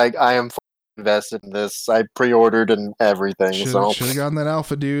 I'm like, I am invested in this. I pre-ordered and everything. Should So have gotten that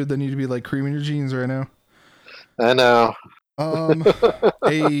alpha, dude. They need to be like creaming your jeans right now. I know. An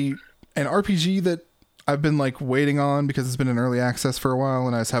RPG that I've been like waiting on because it's been in early access for a while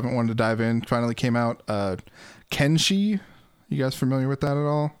and I just haven't wanted to dive in. Finally came out. Kenshi. You guys familiar with that at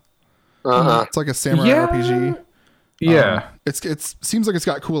all? It's like a samurai Yeah. RPG. Yeah. It's seems like it's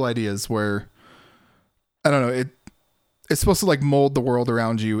got cool ideas where I don't know, it's supposed to like mold the world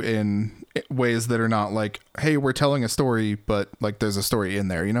around you in ways that are not like, hey, we're telling a story, but like there's a story in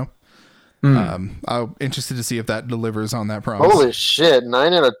there, you know? I'm interested to see if that delivers on that promise. Holy shit!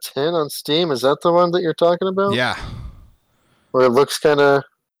 9 out of 10 on Steam. Is that the one that you're talking about? Yeah. Where it looks kind of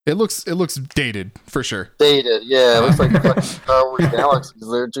It looks dated for sure. dated. Yeah, it looks like fucking Star Wars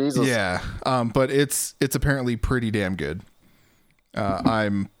Galaxies there. Jesus. Yeah. But it's apparently pretty damn good.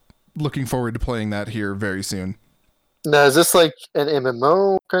 I'm looking forward to playing that here very soon. Now, is this like an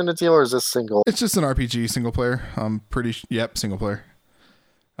MMO kind of deal, or is this single? It's just an RPG single player. I'm yep, single player.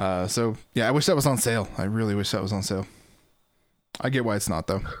 So yeah, I wish that was on sale. I really wish that was on sale. I get why it's not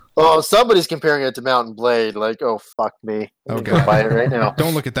though. Oh, somebody's comparing it to Mountain Blade. Like, oh fuck me. I'm Okay. gonna buy it right now.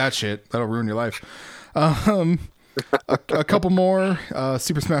 Don't look at that shit. That'll ruin your life. A couple more.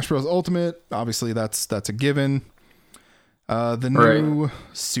 Super Smash Bros. Ultimate. Obviously, that's a given. The new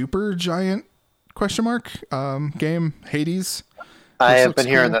Super Giant ? Game Hades. I This have looks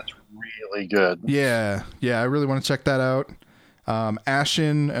been hearing cool. that's really good. Yeah, I really want to check that out.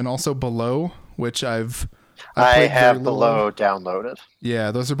 Ashen and also Below, which I've I played have very little Below of. downloaded.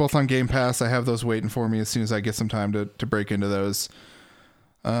 Yeah, those are both on Game Pass. I have those waiting for me as soon as I get some time to break into those.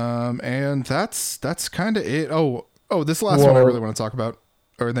 And that's kind of it. Oh, this last one I really want to talk about,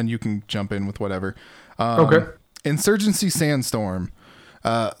 or then you can jump in with whatever. Okay. Insurgency Sandstorm.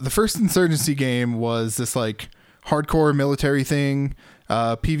 The first Insurgency game was this like hardcore military thing,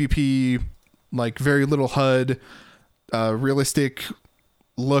 PvP, like very little HUD, realistic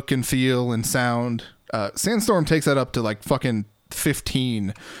look and feel and sound. Sandstorm takes that up to like fucking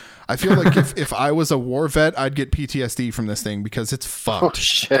 15. I feel like if I was a war vet, I'd get PTSD from this thing because it's Oh fucked.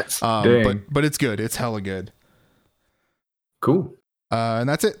 shit! Dang. But it's good. It's hella good. Cool. And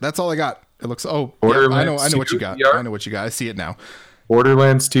that's it. That's all I got. It looks. I know Borderlands what you 2 got. VR? I know what you got. I see it now.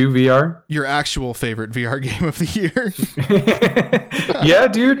 Borderlands 2 VR. Your actual favorite VR game of the year. Yeah,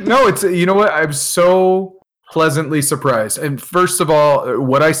 dude. No, it's, you know what? I'm so pleasantly surprised. And first of all,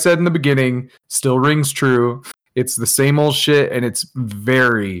 what I said in the beginning still rings true. It's the same old shit, and it's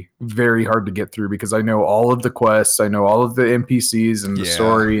very, very hard to get through because I know all of the quests, I know all of the NPCs and the Yeah.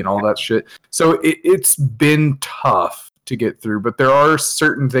 story and all that shit. So it's been tough to get through, but there are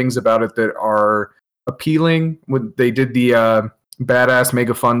certain things about it that are appealing. When they did the badass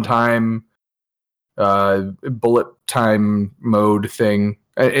mega fun time bullet time mode thing,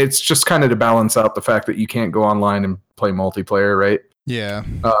 it's just kind of to balance out the fact that you can't go online and play multiplayer, right? Yeah.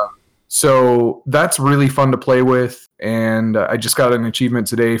 So that's really fun to play with. And I just got an achievement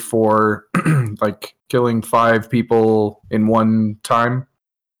today for like killing 5 people in one time.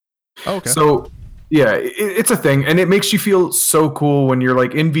 Oh, okay. So yeah, it's a thing, and it makes you feel so cool when you're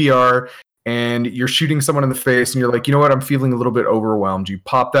like in VR and you're shooting someone in the face, and you're like, you know what, I'm feeling a little bit overwhelmed. You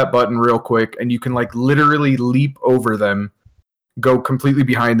pop that button real quick, and you can like literally leap over them, go completely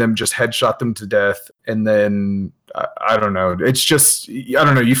behind them, just headshot them to death, and then I don't know. It's just I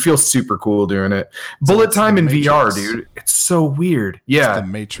don't know. You feel super cool doing it. Bullet it's time the in Matrix. VR, dude. It's so weird. Yeah, It's the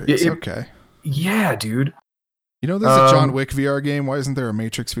Matrix. Okay. yeah, dude. You know, there's a John Wick VR game. Why isn't there a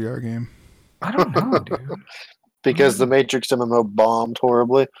Matrix VR game? I don't know, dude. Because the Matrix MMO bombed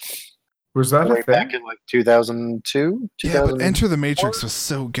horribly Was that way a thing? back in like 2002. Yeah, but Enter the Matrix was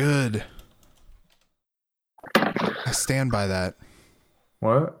so good. I stand by that.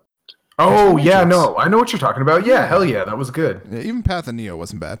 What? Oh, yeah, Matrix. no. I know what you're talking about. Yeah, hell yeah, that was good. Yeah, even Path of Neo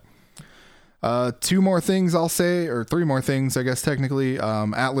wasn't bad. 2 more things I'll say, or 3 more things, I guess, technically.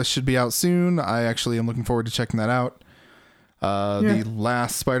 Atlas should be out soon. I actually am looking forward to checking that out. The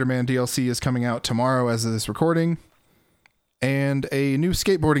last Spider-Man DLC is coming out tomorrow as of this recording. And a new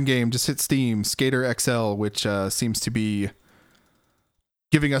skateboarding game just hit Steam, Skater XL, which seems to be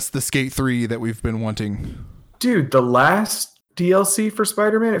giving us the Skate 3 that we've been wanting. Dude, the last DLC for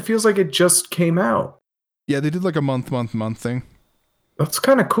Spider-Man, it feels like it just came out. Yeah, they did like a month thing. That's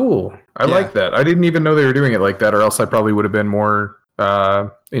kind of cool. I Yeah. like that. I didn't even know they were doing it like that, or else I probably would have been more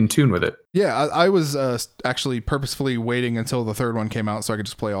in tune with it. Yeah, I was actually purposefully waiting until the 3rd one came out so I could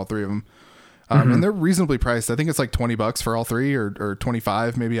just play all 3 of them. And they're reasonably priced. I think it's like $20 for all 3 or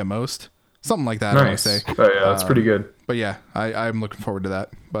 25 maybe at most. Something like that, I want to Nice. say. Oh, yeah, that's pretty good. But yeah, I'm looking forward to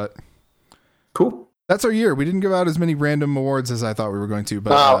that. But Cool. that's our year. We didn't give out as many random awards as I thought we were going to.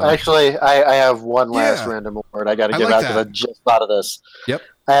 But Oh, actually, I have one last yeah. random award I got to I give like out because I that. just thought of this. Yep.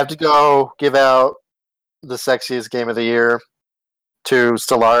 I have to go give out the sexiest game of the year to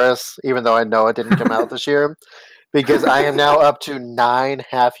Stellaris, even though I know it didn't come out this year, because I am now up to 9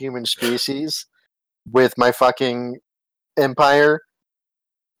 half-human species with my fucking empire.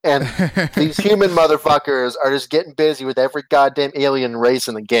 And these human motherfuckers are just getting busy with every goddamn alien race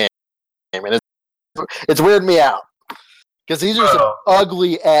in the game. And it's weirding me out. Because these are some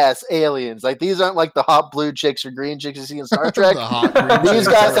ugly ass aliens. Like, these aren't like the hot blue chicks or green chicks you see in Star Trek. The hot green These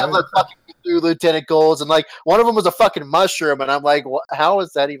chicks, guys right? have like fucking Cthulhu tentacles, and like one of them was a fucking mushroom, and I'm like, how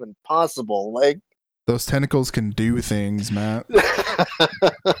is that even possible? Like, Those tentacles can do things, Matt.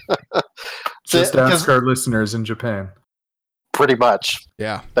 Just ask our listeners in Japan. pretty much.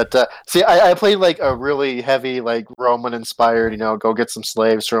 Yeah. But see, I played like a really heavy, like Roman inspired, go get some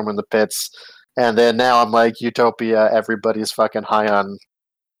slaves, throw them in the pits, and then now I'm like Utopia. Everybody's fucking high on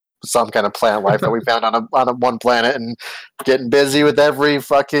some kind of plant life that we found on a one planet, and getting busy with every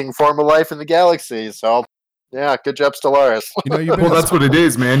fucking form of life in the galaxy. So yeah, good job, Stellaris. You know, you've been Well, that's what it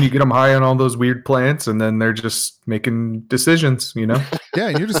is, man. You get them high on all those weird plants, and then they're just making decisions, yeah,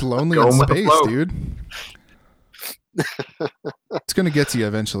 and you're just lonely in Going with the space, flow. dude. It's gonna get to you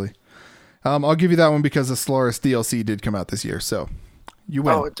eventually. I'll give you that one because the Stellaris DLC did come out this year, so you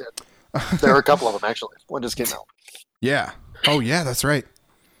win. Oh, it did. There were a couple of them actually. One just came out. Yeah. Oh yeah, that's right.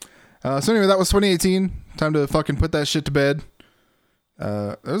 So anyway, that was 2018. Time to fucking put that shit to bed.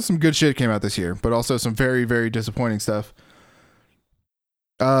 There was some good shit came out this year, but also some very, very disappointing stuff.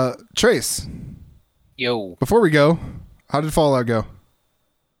 Trace, Yo, before we go, how did Fallout go?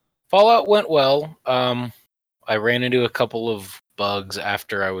 Fallout went well. I ran into a couple of bugs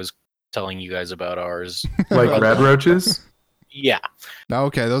after I was telling you guys about ours. like red roaches Yeah. No,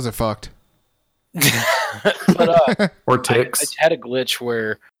 okay, those are fucked. But or I ticks. had a glitch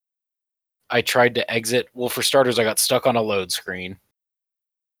where I tried to exit. Well, for starters, I got stuck on a load screen.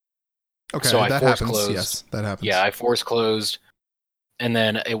 Okay, So I that force happens. closed. Yes, that happens. Yeah, I force closed, and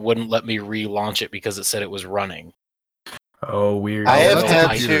then it wouldn't let me relaunch it because it said it was running. Oh, weird. I have that's a had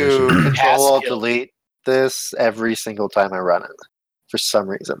computer to issue. control alt Pass-kill. delete this every single time I run it for some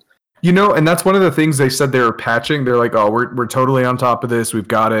reason. And that's one of the things they said they were patching. They're like, oh, we're totally on top of this. We've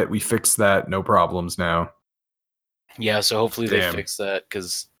got it. We fixed that. No problems now. Yeah, so hopefully they Damn. fix that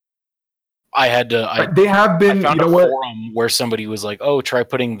because I had to. They have I been, found you know a what? forum where somebody was like, "Oh, try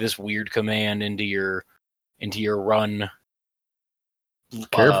putting this weird command into your run."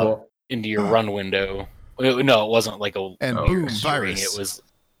 Careful. Into your run window. No, it wasn't like a And Oh, boom, string. virus. It was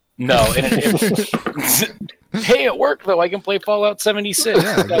no. Hey, it worked though. I can play Fallout 76.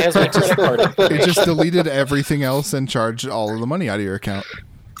 Yeah. This guy has my credit card It information. just deleted everything else and charged all of the money out of your account.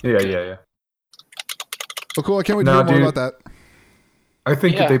 Yeah. Well, cool. I can't wait to No, hear more dude. about that. I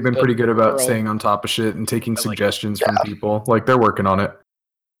think Yeah, that they've been but pretty good about overall- staying on top of shit and taking I like it. suggestions from people. Like, they're working on it.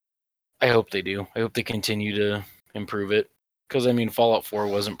 I hope they do. I hope they continue to improve it. Because, I mean, Fallout 4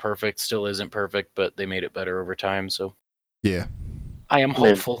 wasn't perfect, still isn't perfect, but they made it better over time, so Yeah. I am I mean,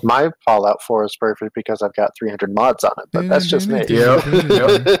 hopeful. my Fallout 4 is perfect because I've got 300 mods on it, but that's just me. Yep.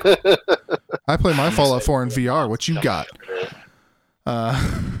 I play my Fallout 4 in VR. What you got?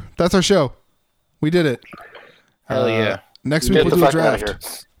 That's our show. We did it. Hell yeah. Next Get week the we'll do a fuck outta draft.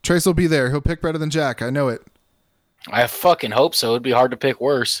 here. Trace will be there. He'll pick better than Jack. I know it. I fucking hope so. It'd be hard to pick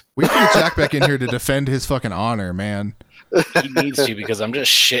worse. We can get Jack back in here to defend his fucking honor, man. He needs to because I'm just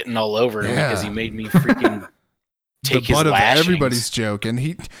shitting all over him Yeah. because he made me freaking take The his butt of lashings. everybody's joke, and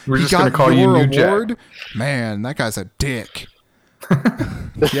he We're he just gonna got call you your New Jack. award. Man, that guy's a dick.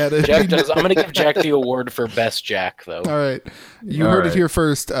 Yeah, Jack does. I'm gonna give Jack the award for best Jack though. All right, you All heard it right. here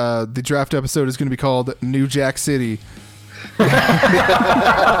first. The draft episode is going to be called New Jack City.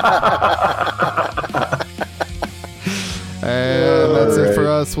 And that's it for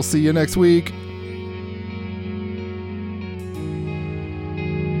us. We'll see you next week.